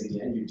 because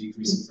again, you're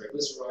decreasing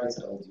triglycerides,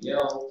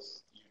 LDL,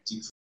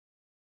 you're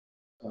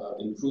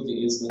improving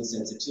insulin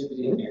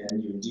sensitivity,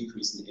 and you're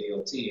decreasing the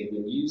ALT. And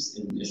when used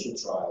in initial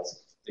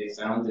trials, they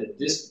found that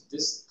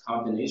this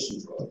combination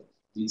drug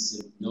leads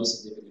to no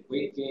significant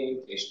weight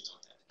gain, patients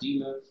don't have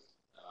edema,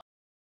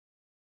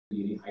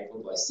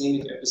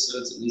 hypoglycemic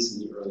episodes, at least in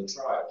the early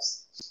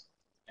trials.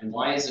 And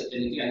why is it,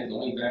 and again,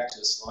 going back to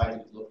a slide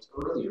that we looked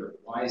earlier,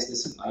 why is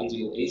this an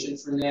ideal agent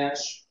for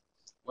NASH?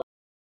 Well,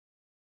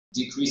 it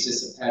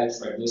decreases hepatic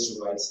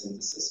triglyceride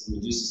synthesis and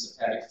reduces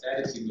hepatic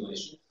fat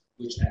accumulation,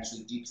 which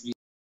actually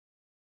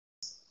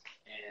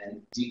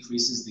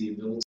decreases the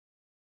ability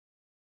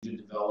to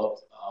develop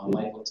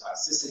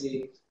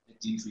lipotoxicity. It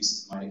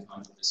decreases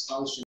mitochondrial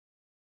dysfunction,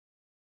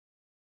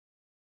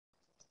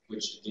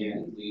 which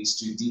again leads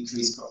to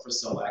decreased buffer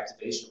cell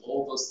activation,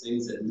 all those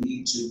things that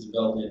lead to the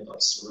development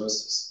of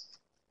cirrhosis.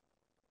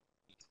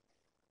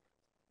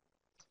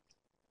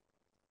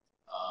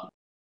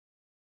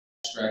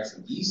 Abstract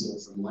from EASL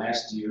from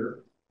last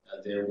year,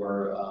 there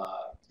were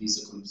these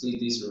are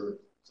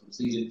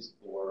completed,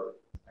 or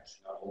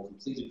actually not all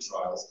completed,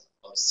 trials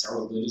of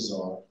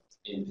saroglitazar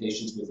in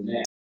patients with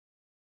NASH.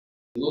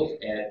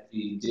 Look at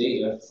the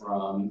data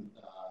from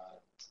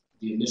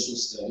the initial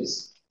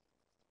studies.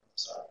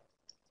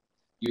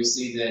 You'll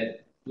see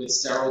that with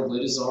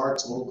saroglitazar,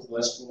 total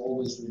cholesterol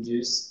was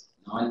reduced,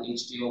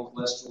 non-HDL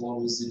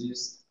cholesterol was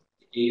reduced,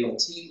 the ALT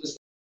was reduced,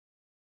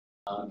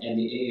 and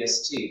the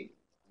AST.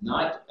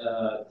 Not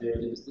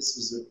this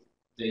was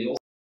they also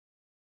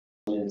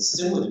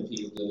similar to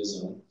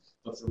pioglitazone,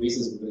 but for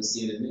reasons we're going to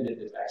see in a minute,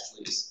 it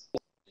actually is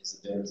a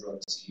better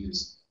drug to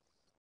use.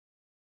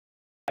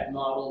 That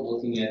model,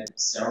 looking at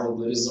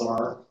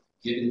saroglitazar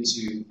given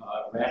to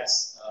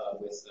rats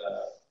with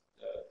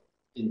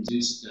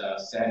induced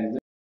fatty liver.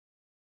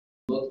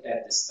 Look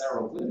at the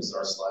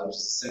saroglitazar slide, which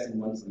is the second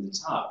one from the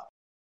top.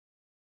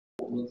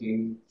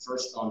 Looking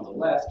first on the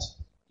left,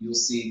 you'll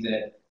see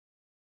that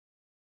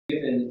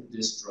given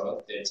this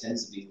drug, there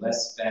tends to be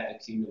less fat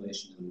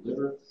accumulation in the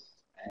liver.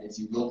 And if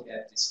you look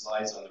at the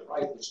slides on the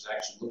right, which is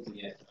actually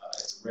looking at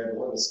it's a red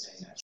oil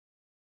stain,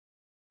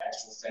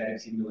 actual fat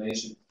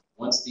accumulation,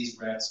 once these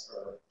rats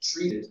are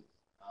treated,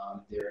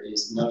 there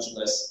is much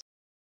less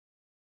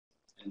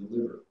in the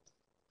liver.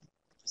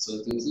 So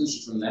the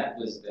conclusion from that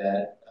was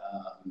that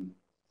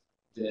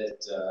that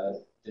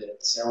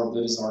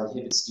saroglitazar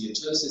inhibits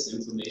steatosis,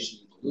 inflammation,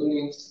 and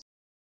ballooning,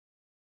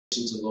 to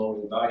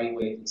lowering body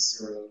weight and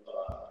serum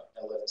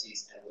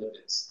LFTs and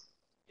lipids.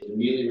 It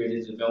ameliorated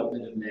the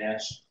development of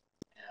NASH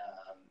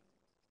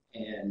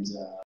and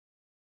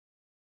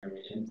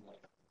primary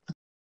endpoint.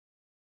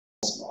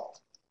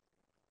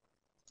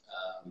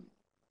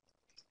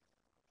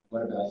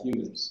 What about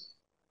humans?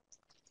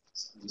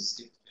 me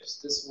skip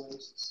past this one.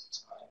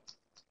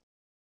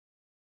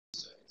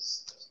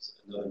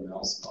 Another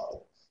mouse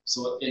model.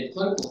 So in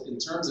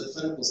terms of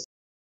clinical,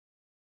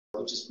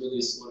 which is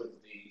really sort of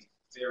the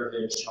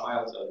fair-haired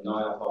child of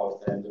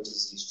non-alcoholic fatty liver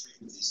disease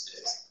treatment these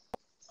days,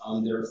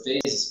 there are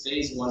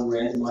phase 1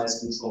 randomized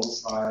controlled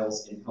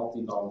trials in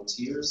healthy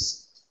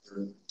volunteers.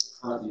 There are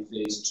currently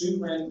phase 2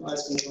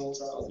 randomized controlled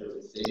trials. There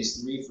are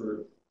phase 3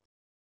 for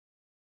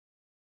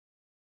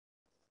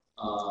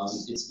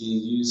it's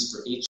being used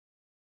for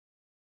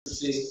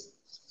hypertrophy,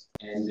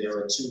 and there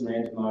are 2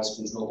 randomized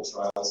controlled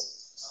trials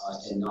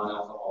in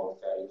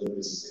non-alcoholic fatty liver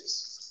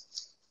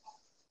disease.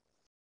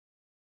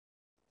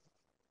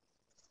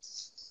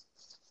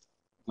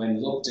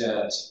 When looked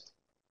at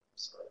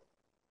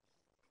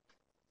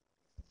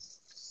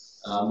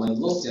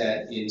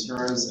in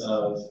terms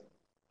of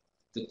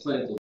the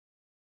clinical,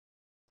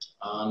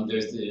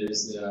 there's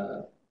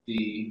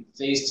the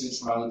phase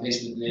 2 trial in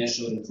patients with NASH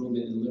showed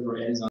improvement in liver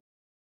enzyme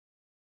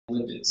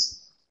lipids.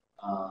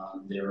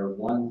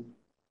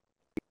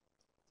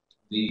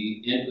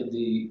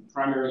 The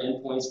primary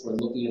endpoints were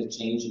looking at a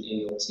change in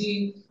ALT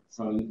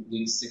from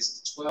week 6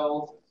 to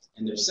 12,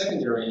 and their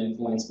secondary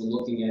endpoints were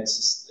looking at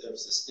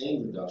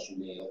sustained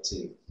reduction in ALT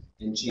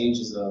and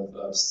changes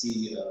of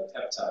C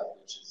peptide,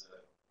 which is a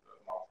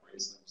marker for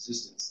insulin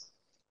resistance.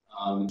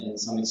 And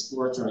some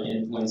exploratory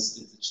endpoints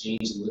that the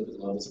change in lipid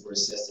levels were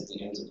assessed at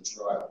the end of the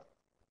trial.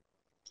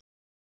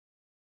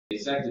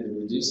 Effective in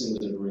reducing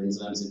liver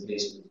enzymes in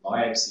patients with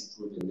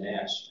biopsy-proven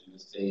NASH in the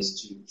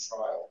phase 2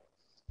 trial.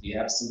 The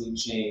absolute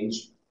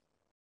change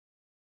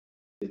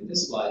in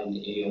this slide in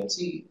the ALT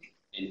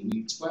in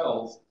week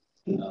 12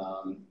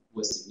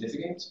 was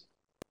significant.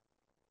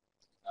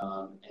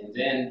 And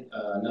then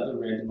another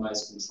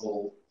randomized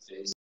control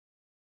phase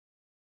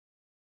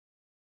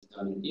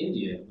done in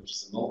India, which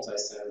is a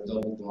multi-center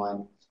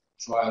double-blind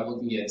trial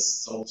looking at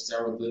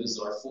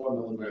saroglitazar 4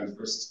 milligrams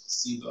versus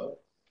placebo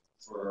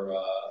for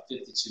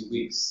 52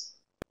 weeks.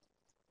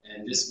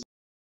 And this was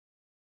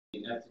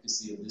the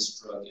efficacy of this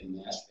drug in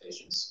NASH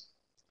patients.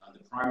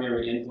 The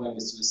primary endpoint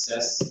was to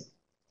assess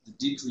the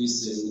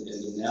decrease in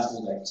the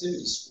NAFLD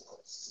activity score.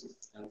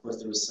 And of course,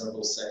 there were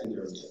several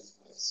secondary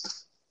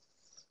endpoints.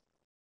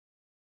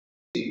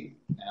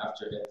 At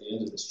the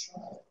end of this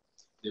trial,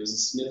 there was a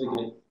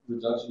significant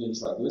reduction in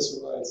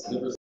triglycerides,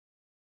 liver,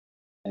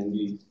 and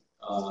the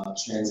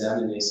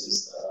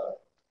transaminases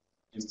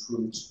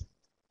improved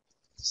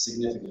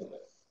significantly.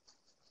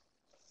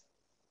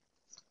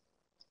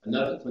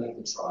 Another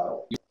clinical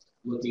trial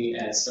looking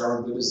at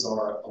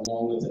saroglitazar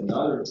along with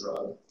another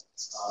drug,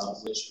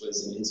 which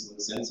was an insulin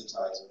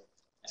sensitizer,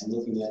 and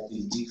looking at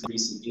the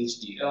decrease in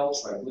HDL,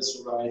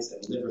 triglycerides,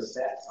 and liver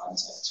fat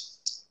content.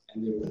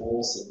 And they were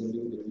all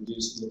significantly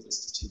reduced with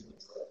this particular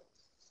drug.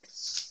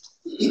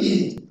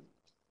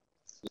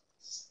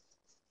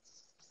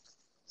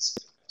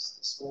 Skip past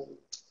this one.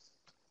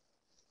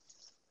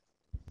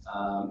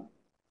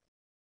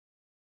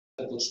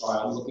 Clinical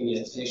trial looking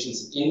at patients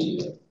in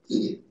India,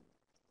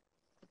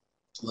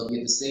 looking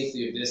at the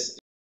safety of this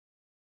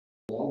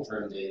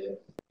long-term data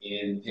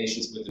in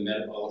patients with the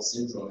metabolic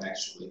syndrome,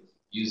 actually,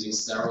 using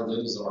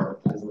saroglitazar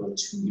over a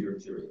 2-year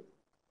period.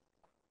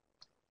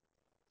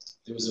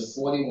 There was a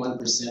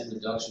 41%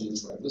 reduction in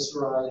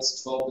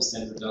triglycerides,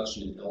 12%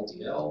 reduction in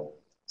LDL,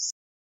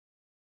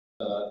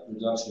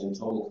 reduction in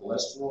total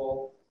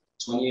cholesterol,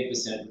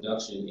 28%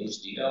 reduction in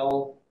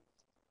HDL,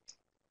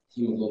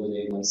 hemoglobin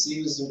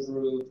A1C was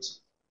improved,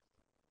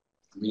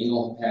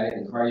 renal, hepatic,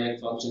 and cardiac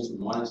functions were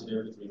monitored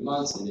every 3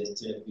 months, and there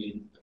tended to be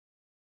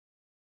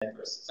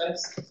adverse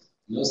effects.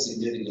 No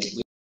significant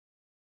bleeding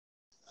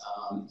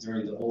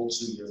during the whole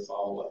 2-year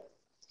follow-up.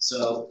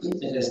 So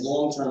it has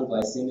long-term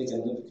glycemic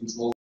and lipid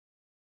control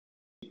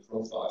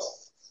profile.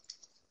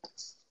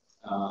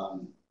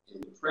 In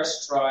the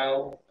PRESS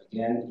trial,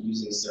 again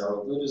using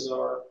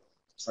saroglitazar,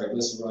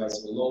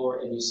 triglycerides were lower,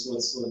 and you saw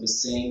sort of the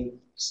same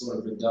sort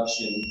of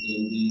reduction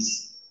in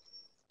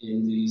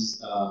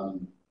these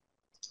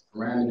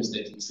parameters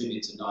that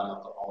contribute to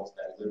non-alcoholic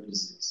fatty liver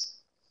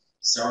disease.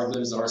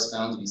 Saroglitazar is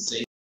found to be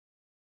safe.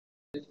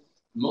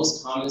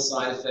 Most common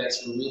side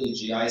effects were really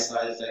GI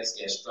side effects: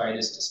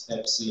 gastritis,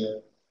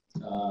 dyspepsia,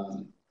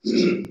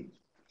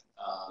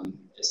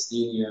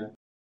 asthenia,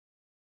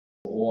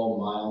 all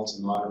mild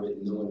to moderate,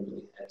 and no one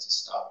really had to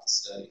stop the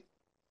study.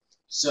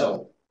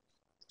 So,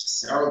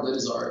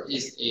 saroglitazar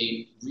is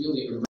a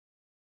really for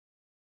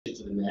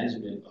the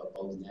management of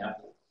both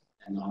NAFLD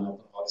and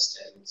non-alcoholic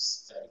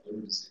fatty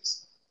liver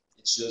disease.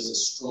 It shows a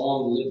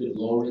strong lipid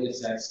lowering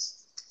effect,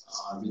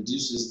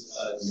 reduces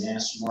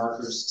NASH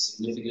markers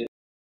significantly.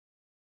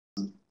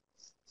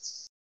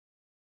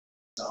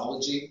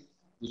 Histology,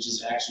 which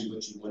is actually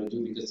what you want to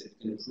do, because if you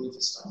can improve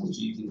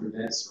histology, you can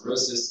prevent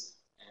cirrhosis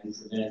and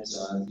prevent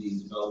the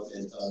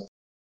development of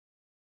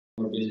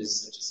morbidities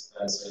such as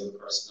hepatocellular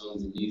carcinoma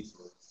and the need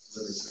for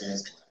liver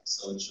transplant.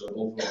 So it showed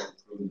overall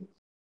improvement.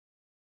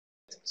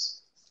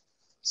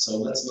 So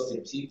let's look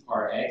at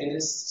PPAR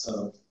agonists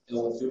of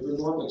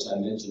elafibranor, which I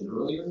mentioned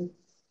earlier.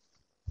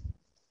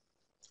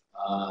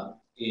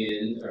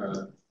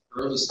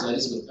 early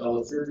studies with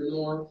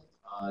elafibranor,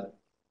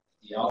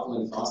 the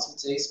alkaline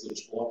phosphatase,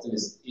 which often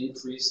is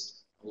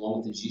increased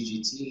along with the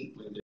GGT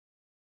when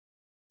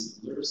there's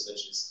the liver,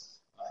 such as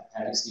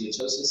hepatic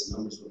steatosis,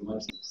 numbers were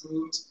much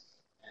improved.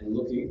 And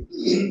looking,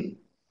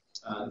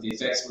 the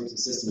effects were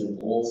consistent in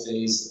all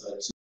phase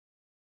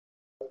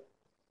 2.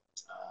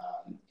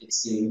 It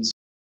seemed,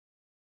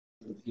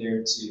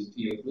 compared to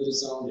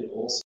pioglitazone, it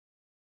also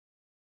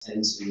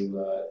tends to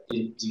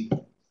increase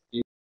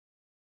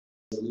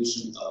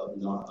resolution of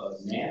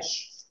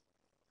NASH.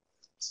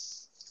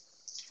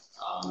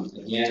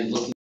 Again,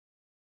 looking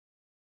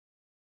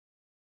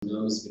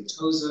known as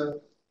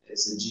Victoza,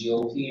 it's a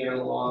GLP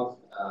analog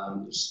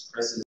which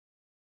suppresses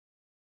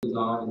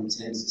glucagon and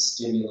tends to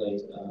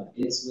stimulate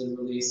insulin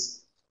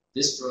release.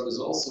 This drug is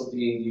also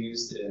being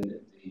used in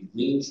the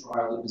lean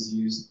trial. It was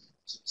used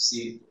to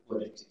see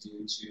what it could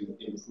do to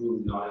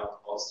improve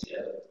non-alcoholic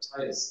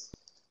steatohepatitis.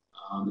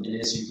 And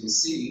as you can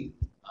see,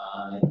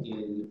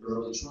 in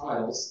early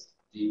trials,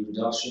 the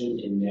reduction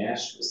in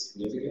NASH was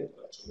significant,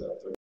 up to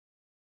about 30%.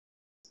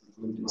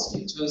 Improvement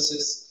in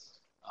steatosis.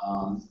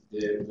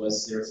 There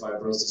was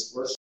fibrosis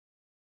worsening.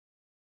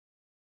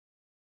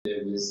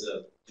 There was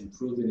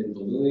improvement in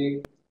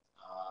ballooning,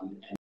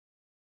 and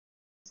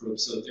improved.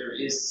 So there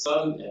is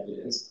some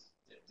evidence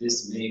that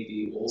this may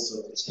be also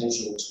a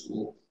potential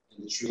tool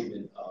in the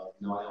treatment of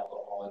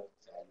non-alcoholic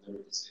fatty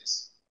liver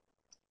disease.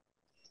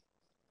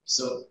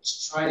 So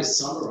to try to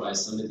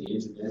summarize some of the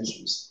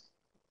interventions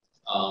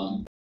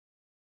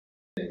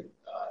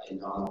in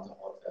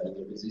non-alcoholic fatty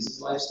liver disease is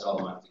lifestyle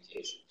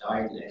modification,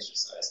 diet and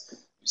exercise.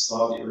 We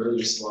saw in the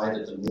earlier slide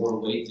that the more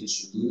weight that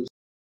you lose,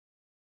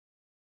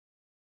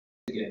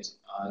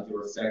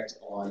 your effect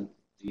on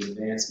the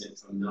advancement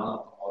from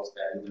non-alcoholic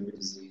fatty liver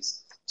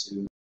disease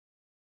to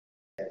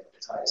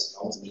hepatitis and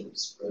ultimately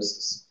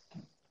cirrhosis.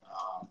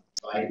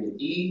 Vitamin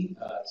E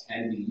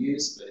can be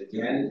used, but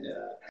again,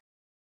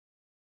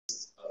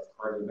 of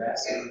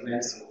cardiovascular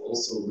events and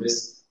also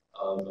risk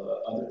of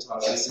other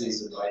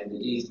toxicities of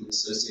vitamin E can be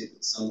associated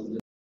with some of the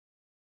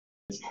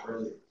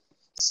earlier.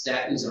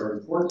 Statins are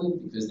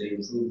important because they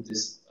improve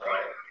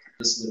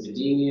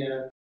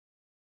dyslipidemia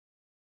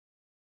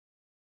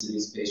to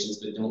these patients,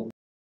 but don't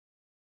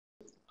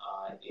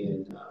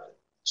in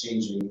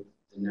changing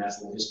the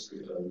natural history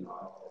of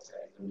non-alcoholic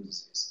fatty liver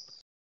disease.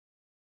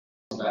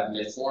 About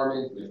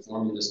metformin.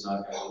 Metformin does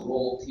not have a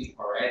role.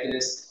 PPAR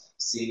agonists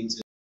seem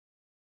to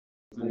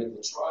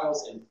clinical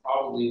trials and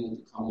probably will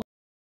become one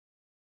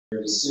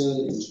very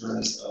soon in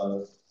terms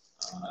of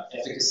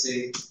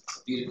efficacy.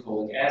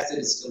 Butyrolic acid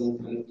is still in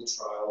clinical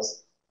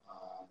trials,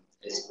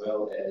 as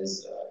well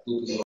as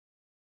glucagon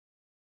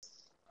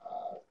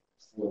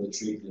for the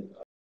treatment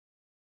of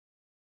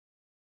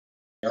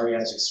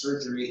bariatric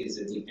surgery is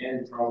at the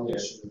end. Probably I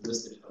should have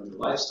listed it under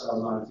lifestyle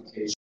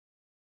modification,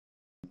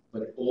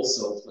 but it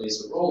also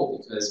plays a role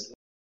because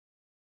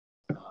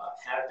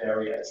have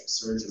bariatric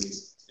surgery,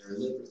 their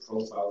lipid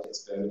profile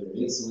gets better, their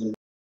insulin,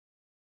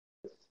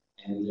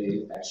 and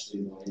they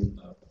actually wind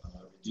up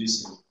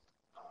reducing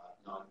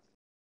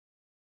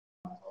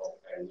non-alcoholic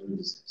fatty liver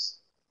disease.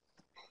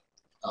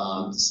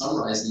 To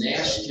summarize,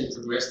 NASH can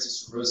progress to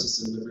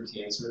cirrhosis and liver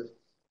cancer,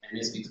 and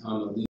has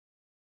become a leading.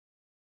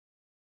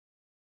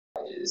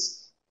 It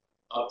is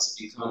up to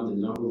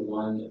become the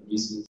 #1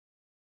 reason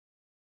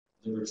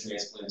for liver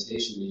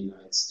transplantation in the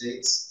United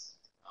States.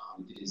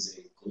 It is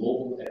a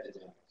global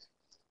epidemic.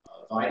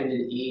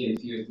 Vitamin E and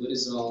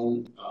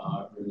pioglitazone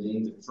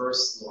remain the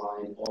first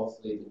line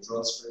off-label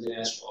drugs for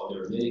NASH. While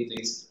there are many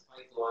things in the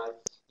pipeline,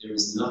 there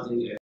is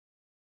nothing.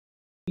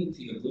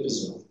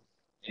 Pioglitazone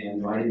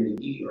and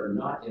vitamin E are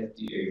not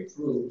FDA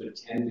approved, but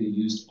can be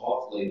used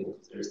off-label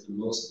because there's the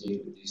most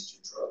data with these two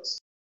drugs.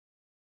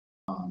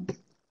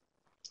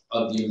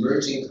 Of the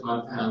emerging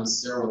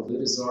compounds,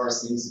 seroglitazar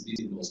seems to be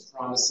the most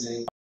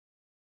promising.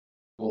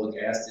 Folic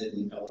acid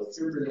and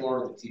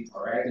elafibranor, the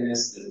PPAR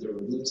agonist, the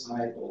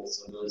liraglutide,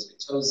 also known as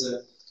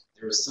Victoza.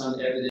 There is some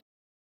evidence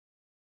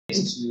in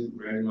phase 2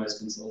 randomized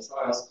controlled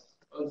trials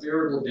of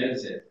variable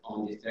benefit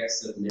on the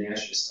effects of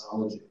NASH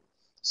histology.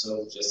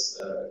 So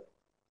just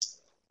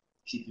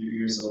keep your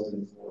ears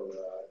open for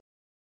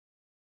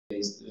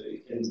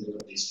the ending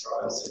of these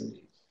trials and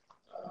the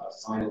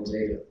final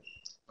data.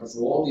 But for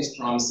all these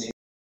promising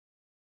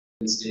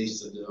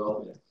stages of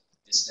development,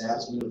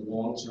 establishment of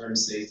long-term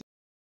safety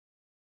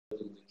is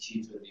the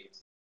key to the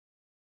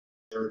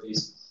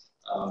therapies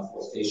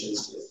for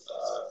patients with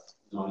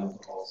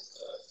non-alcoholic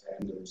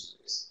fatty liver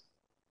disease.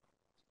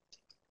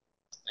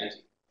 Thank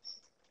you.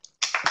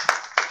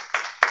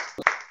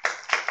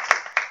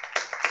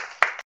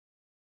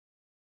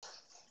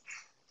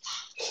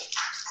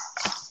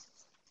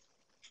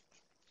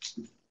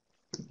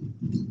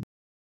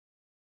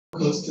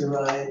 Coaster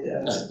ride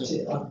to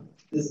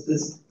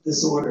this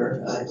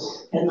disorder. I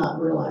had not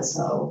realized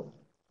how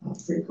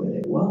frequent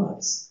it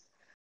was.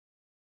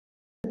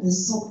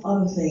 There's some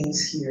other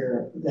things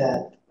here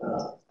that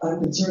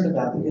I'm concerned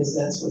about because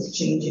that's what's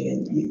changing,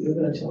 and you're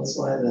going to tell us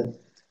why the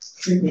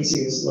frequency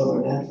is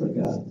lower in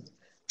Africa.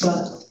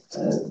 But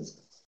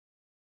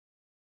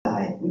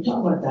we we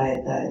talk about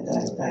diet,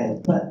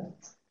 but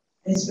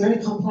it's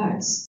very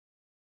complex.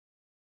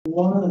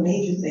 One of the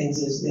major things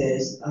is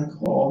there's, I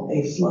call,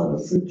 a flood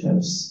of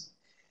fructose.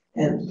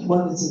 And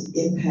what is its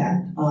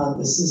impact on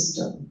the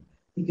system?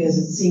 Because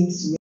it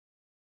seems to me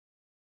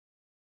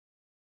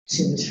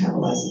to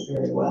metabolize it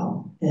very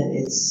well. And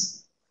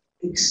it's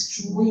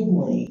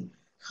extremely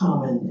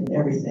common in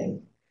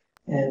everything.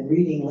 And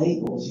reading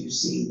labels, you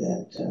see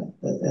that,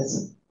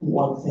 that's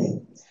one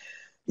thing.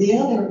 The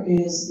other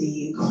is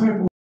the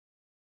incredible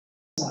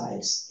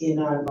sides in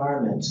our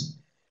environment.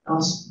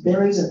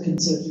 Berries are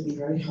considered to be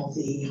very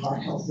healthy,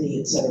 heart healthy,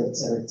 et cetera, et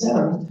cetera, et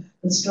cetera.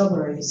 But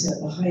strawberries have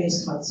the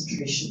highest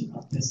concentration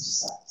of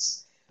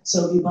pesticides.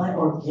 So if you buy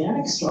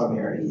organic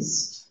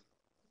strawberries,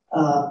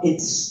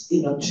 it's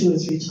 2 or 3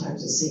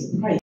 times the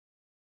same price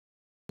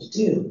to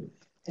do.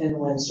 And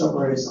when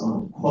strawberries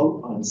are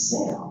quote on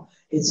sale,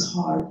 it's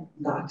hard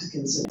not to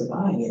consider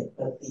buying it,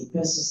 but the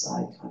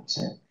pesticide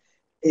content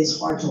is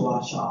hard to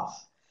wash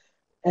off.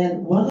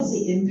 And what is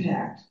the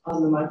impact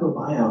on the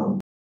microbiome?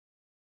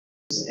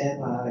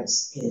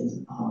 Antibiotics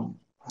in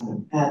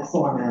at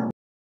farm animals.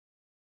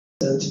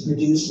 So to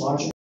produce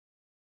larger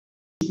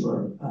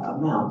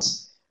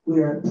amounts, we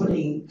are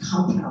putting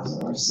compounds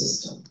in our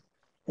system.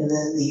 And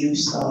then the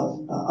use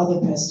of other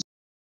pesticides,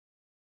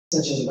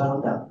 such as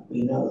Roundup.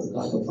 We know that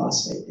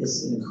glyphosate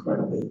is an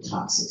incredibly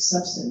toxic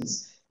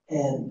substance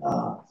and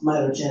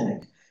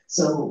mitogenic.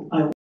 So I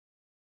wonder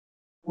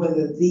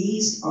whether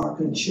these are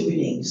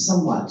contributing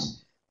somewhat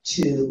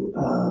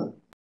to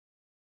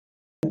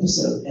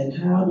episode, and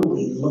how do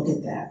we look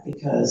at that?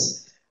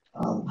 Because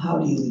how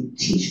do you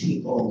teach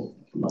people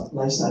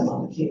lifestyle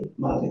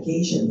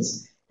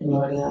modifications and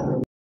learning how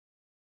to?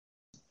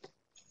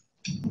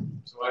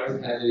 So I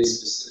don't have any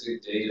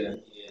specific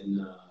data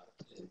in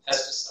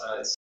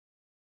pesticides,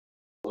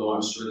 although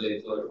I'm sure they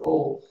play a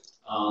role.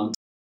 I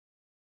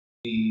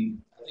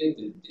think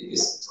the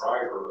biggest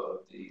driver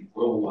of the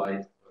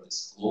worldwide, or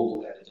this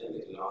global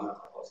epidemic of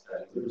non-alcoholic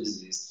fatty liver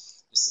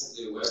disease is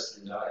simply a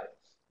Western diet.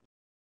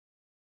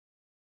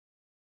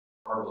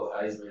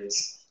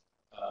 Carbohydrates,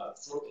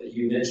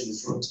 you mentioned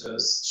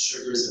fructose,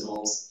 sugars in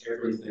almost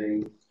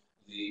everything,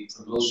 the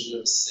promotion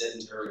of a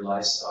sedentary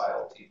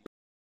lifestyle. People,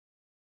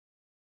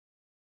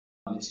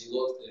 if you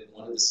look at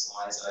one of the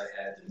slides I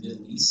had, the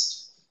Middle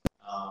East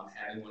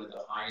having one of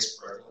the highest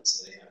prevalence,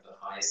 and they have the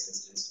highest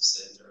incidence of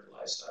sedentary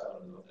lifestyle. I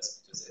don't know if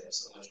that's because they have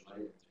so much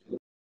money to do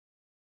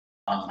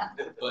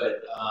it. But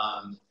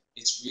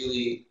it's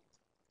really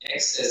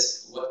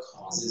excess. What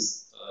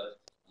causes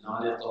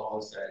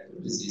non-alcoholic fatty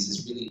liver disease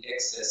is really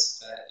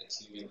excess fat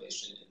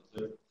accumulation in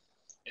the liver.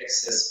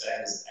 Excess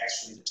fat is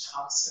actually the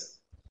toxin,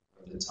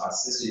 or the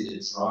toxicity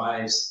that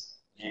drives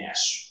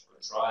NASH, or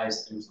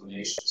drives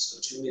inflammation. So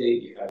too many,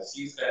 you have a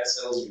few fat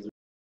cells, you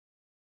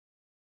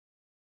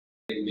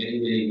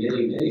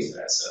many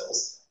fat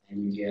cells,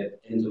 and you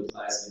get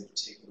endoplasmic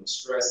reticulum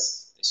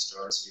stress. They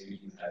start to,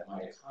 you have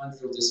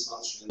mitochondrial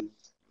dysfunction,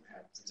 you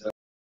have production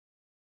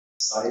of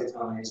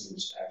cytokines,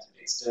 which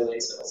activate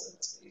stellate cells, and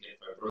that's when you get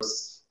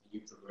fibrosis. You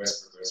progress.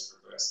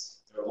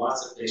 There are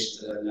lots of patients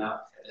that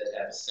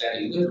have a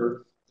fatty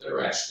liver that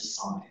are actually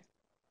fine.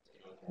 They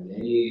don't have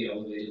any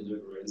elevated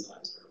liver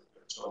enzymes.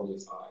 They're totally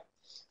fine.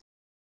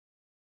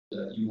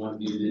 You want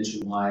me to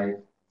mention why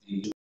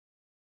the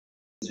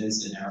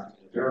incidence in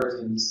African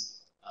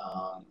Americans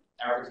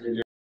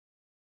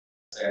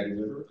fatty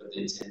liver, but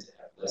they tend to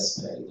have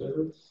less fatty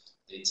liver.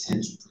 They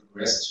tend to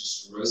progress to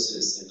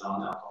cirrhosis and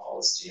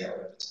non-alcoholic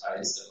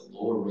steatohepatitis at a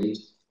lower rate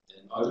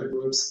than other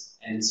groups,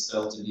 and it's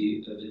felt to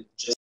be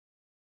just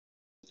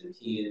the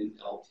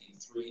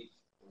PNLP3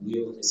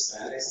 allele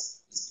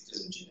Hispanics is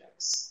because of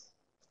genetics.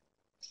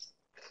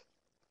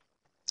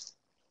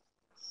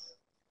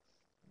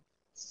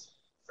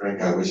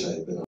 Frank, I wish I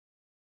had been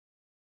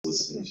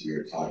listening to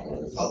your talk. I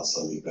would have felt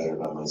slightly better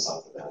about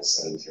myself in that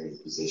sedentary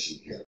position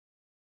here.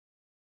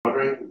 I'm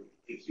wondering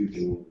if you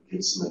can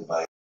give some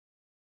advice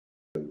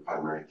in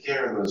primary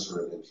care and those who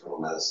are in internal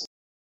medicine.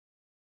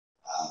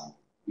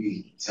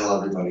 We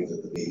tell everybody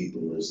that the baby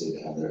boomers need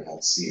to have their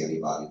hep C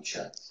antibody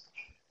checked.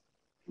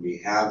 We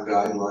have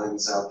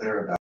guidelines out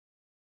there about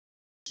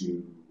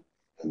to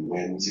and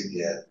when to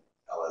get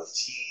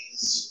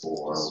LFTs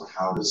or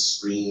how to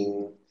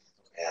screen,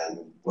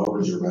 and what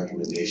would your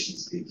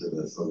recommendations be to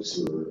the folks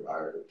who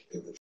are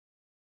in the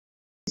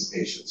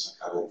patients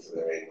who come in for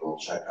their annual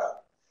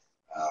checkup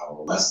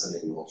or less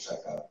than annual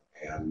checkup,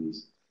 and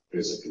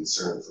there's a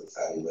concern for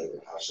fatty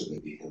liver? How should they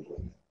be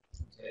handling it?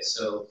 Okay,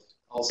 so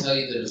I'll tell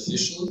you that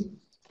officially,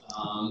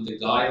 the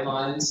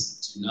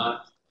guidelines do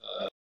not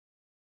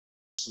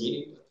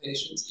screening of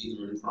patients,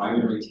 either in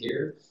primary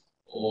care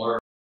or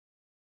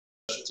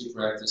specialty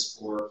practice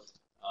for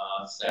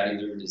fatty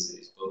liver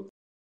disease. Both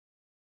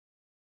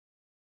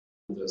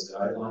of those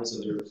guidelines,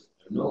 so there are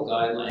no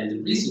guidelines. And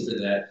the reason for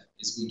that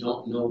is we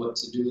don't know what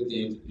to do with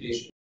the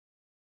patient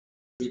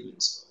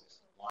treatment. So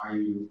why are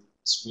you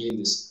screening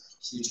this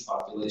huge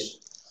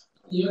population?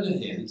 On the other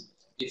hand,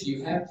 if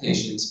you have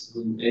patients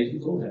who, and you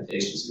will have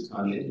patients who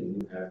come in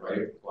and who have right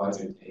upper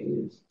quadrant pain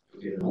and who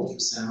we get an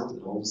ultrasound,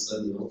 and all of a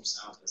sudden the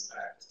ultrasound comes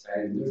back with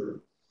fatty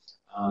liver.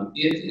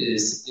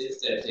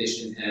 If that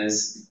patient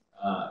has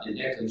an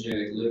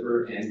echogenic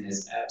liver and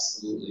has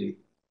absolutely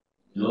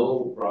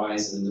no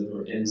rise in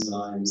liver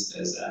enzymes,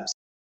 does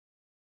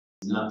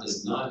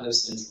not have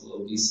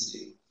central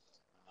obesity,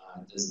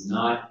 does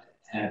not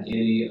have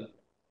any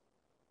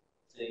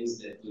things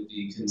that would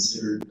be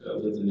considered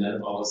with a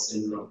metabolic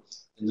syndrome,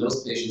 then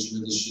those patients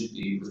really should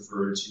be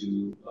referred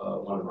to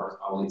one of our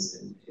colleagues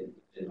in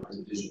our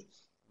division.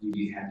 We'd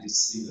be happy to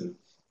see them.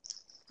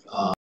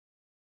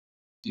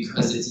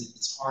 Because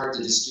it's hard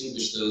to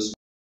distinguish those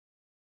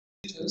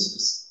with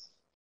ketosis,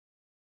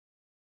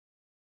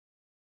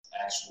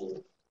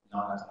 actual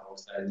non-alcoholic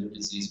fatty liver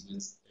disease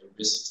with a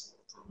risk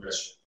for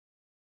progression.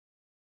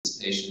 These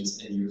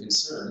patients, and you're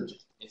concerned,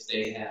 if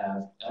they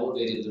have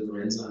elevated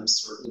liver enzymes,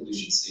 certainly we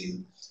should see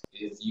them.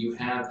 If you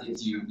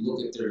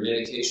look at their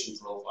medication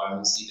profile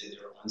and see that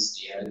they're on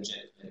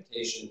steatogenic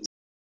medications,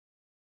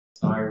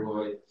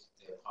 thyroid,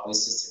 they have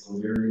polycystic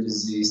ovarian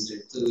disease, they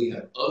clearly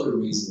have other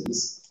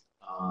reasons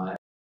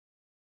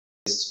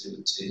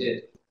to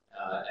hit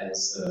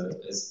as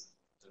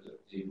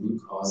the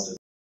root cause of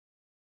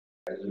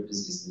liver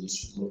disease, and you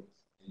should look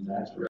in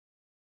that direction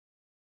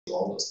for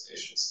all those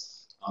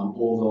patients.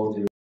 Although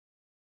there is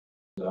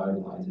a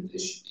guideline that they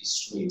should be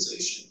screened, so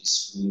you should be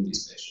screening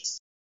these patients.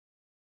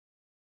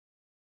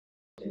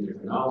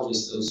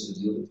 Endocrinologists, those who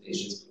deal with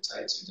patients with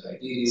type 2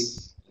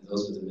 diabetes, and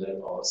those with the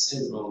metabolic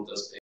syndrome,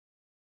 those patients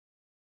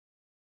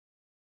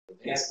with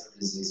advanced liver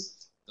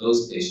disease,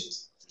 those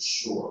patients for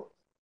sure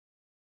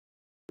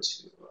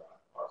to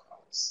our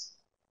colleagues.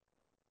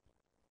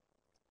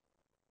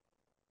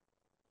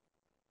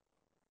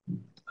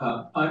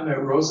 I'm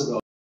at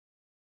Roosevelt.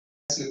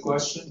 Can I ask a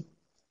question?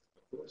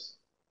 Of course.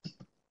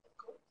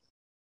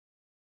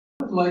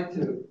 I would like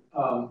to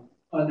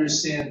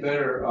understand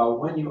better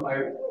when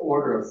I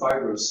order a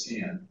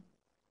fibroscan,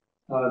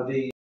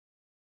 the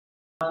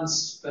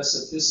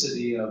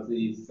non-specificity of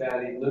the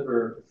fatty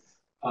liver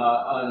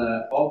on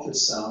an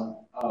ultrasound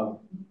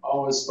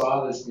always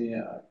bothers me.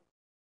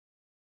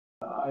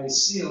 I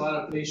see a lot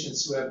of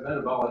patients who have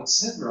metabolic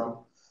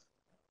syndrome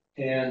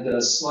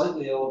and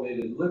slightly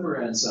elevated liver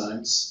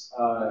enzymes,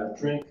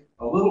 drink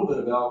a little bit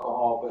of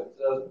alcohol, but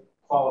doesn't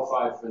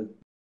qualify for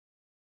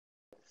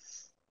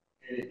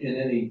in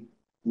any.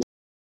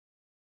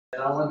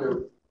 And I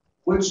wonder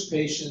which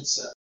patients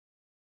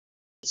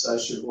I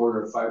should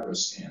order a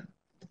fibroscan.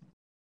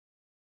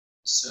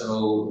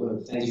 So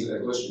thank you for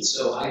that question.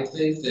 So I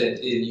think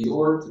that in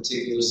your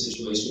particular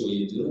situation where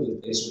you're dealing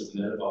with patients with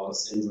metabolic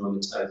syndrome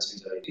and type 2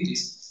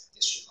 diabetes,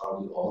 they should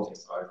probably all get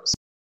fibroscan.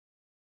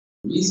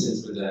 The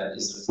reason for that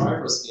is the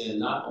fibroscan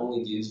not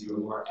only gives you a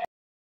more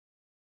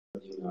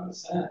accurate amount of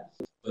fat,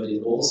 but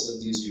it also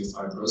gives you a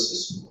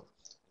fibrosis score.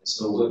 And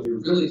so what you're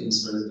really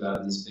concerned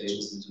about in these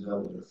patients is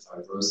development of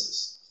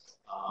fibrosis.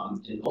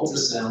 An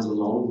ultrasound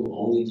alone will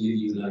only give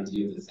you an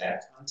idea of the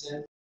fat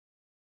content.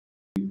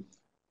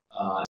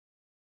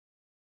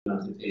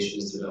 Not the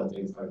patient is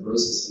developing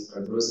fibrosis,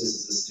 and fibrosis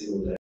is a signal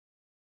that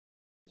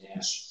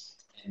NASH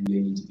and may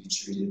need to be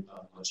treated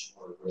much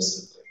more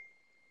aggressively.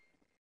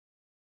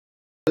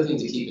 The other thing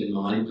to keep in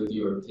mind with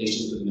your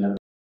patients with metabolic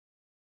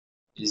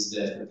is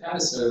that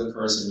hepatocellular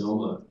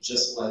carcinoma,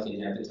 just like in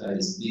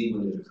hepatitis B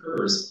when it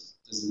occurs,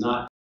 does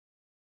not.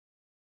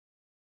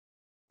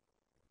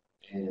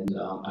 And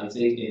I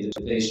think in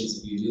the patients,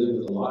 if you're dealing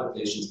with a lot of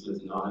patients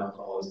with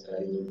non-alcoholic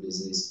fatty liver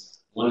disease,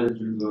 one of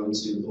you're going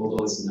to,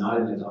 although it's not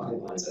in the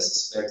guidelines, I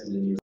suspect in the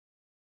near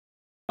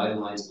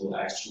guidelines will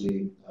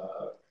actually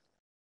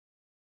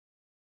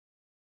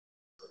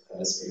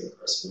hepatocellular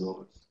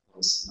carcinoma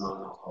once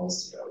non-alcoholics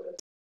stay out of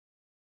it.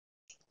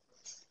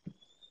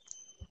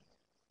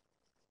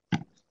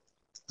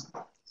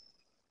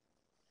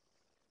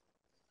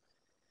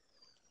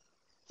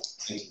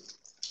 Thank you.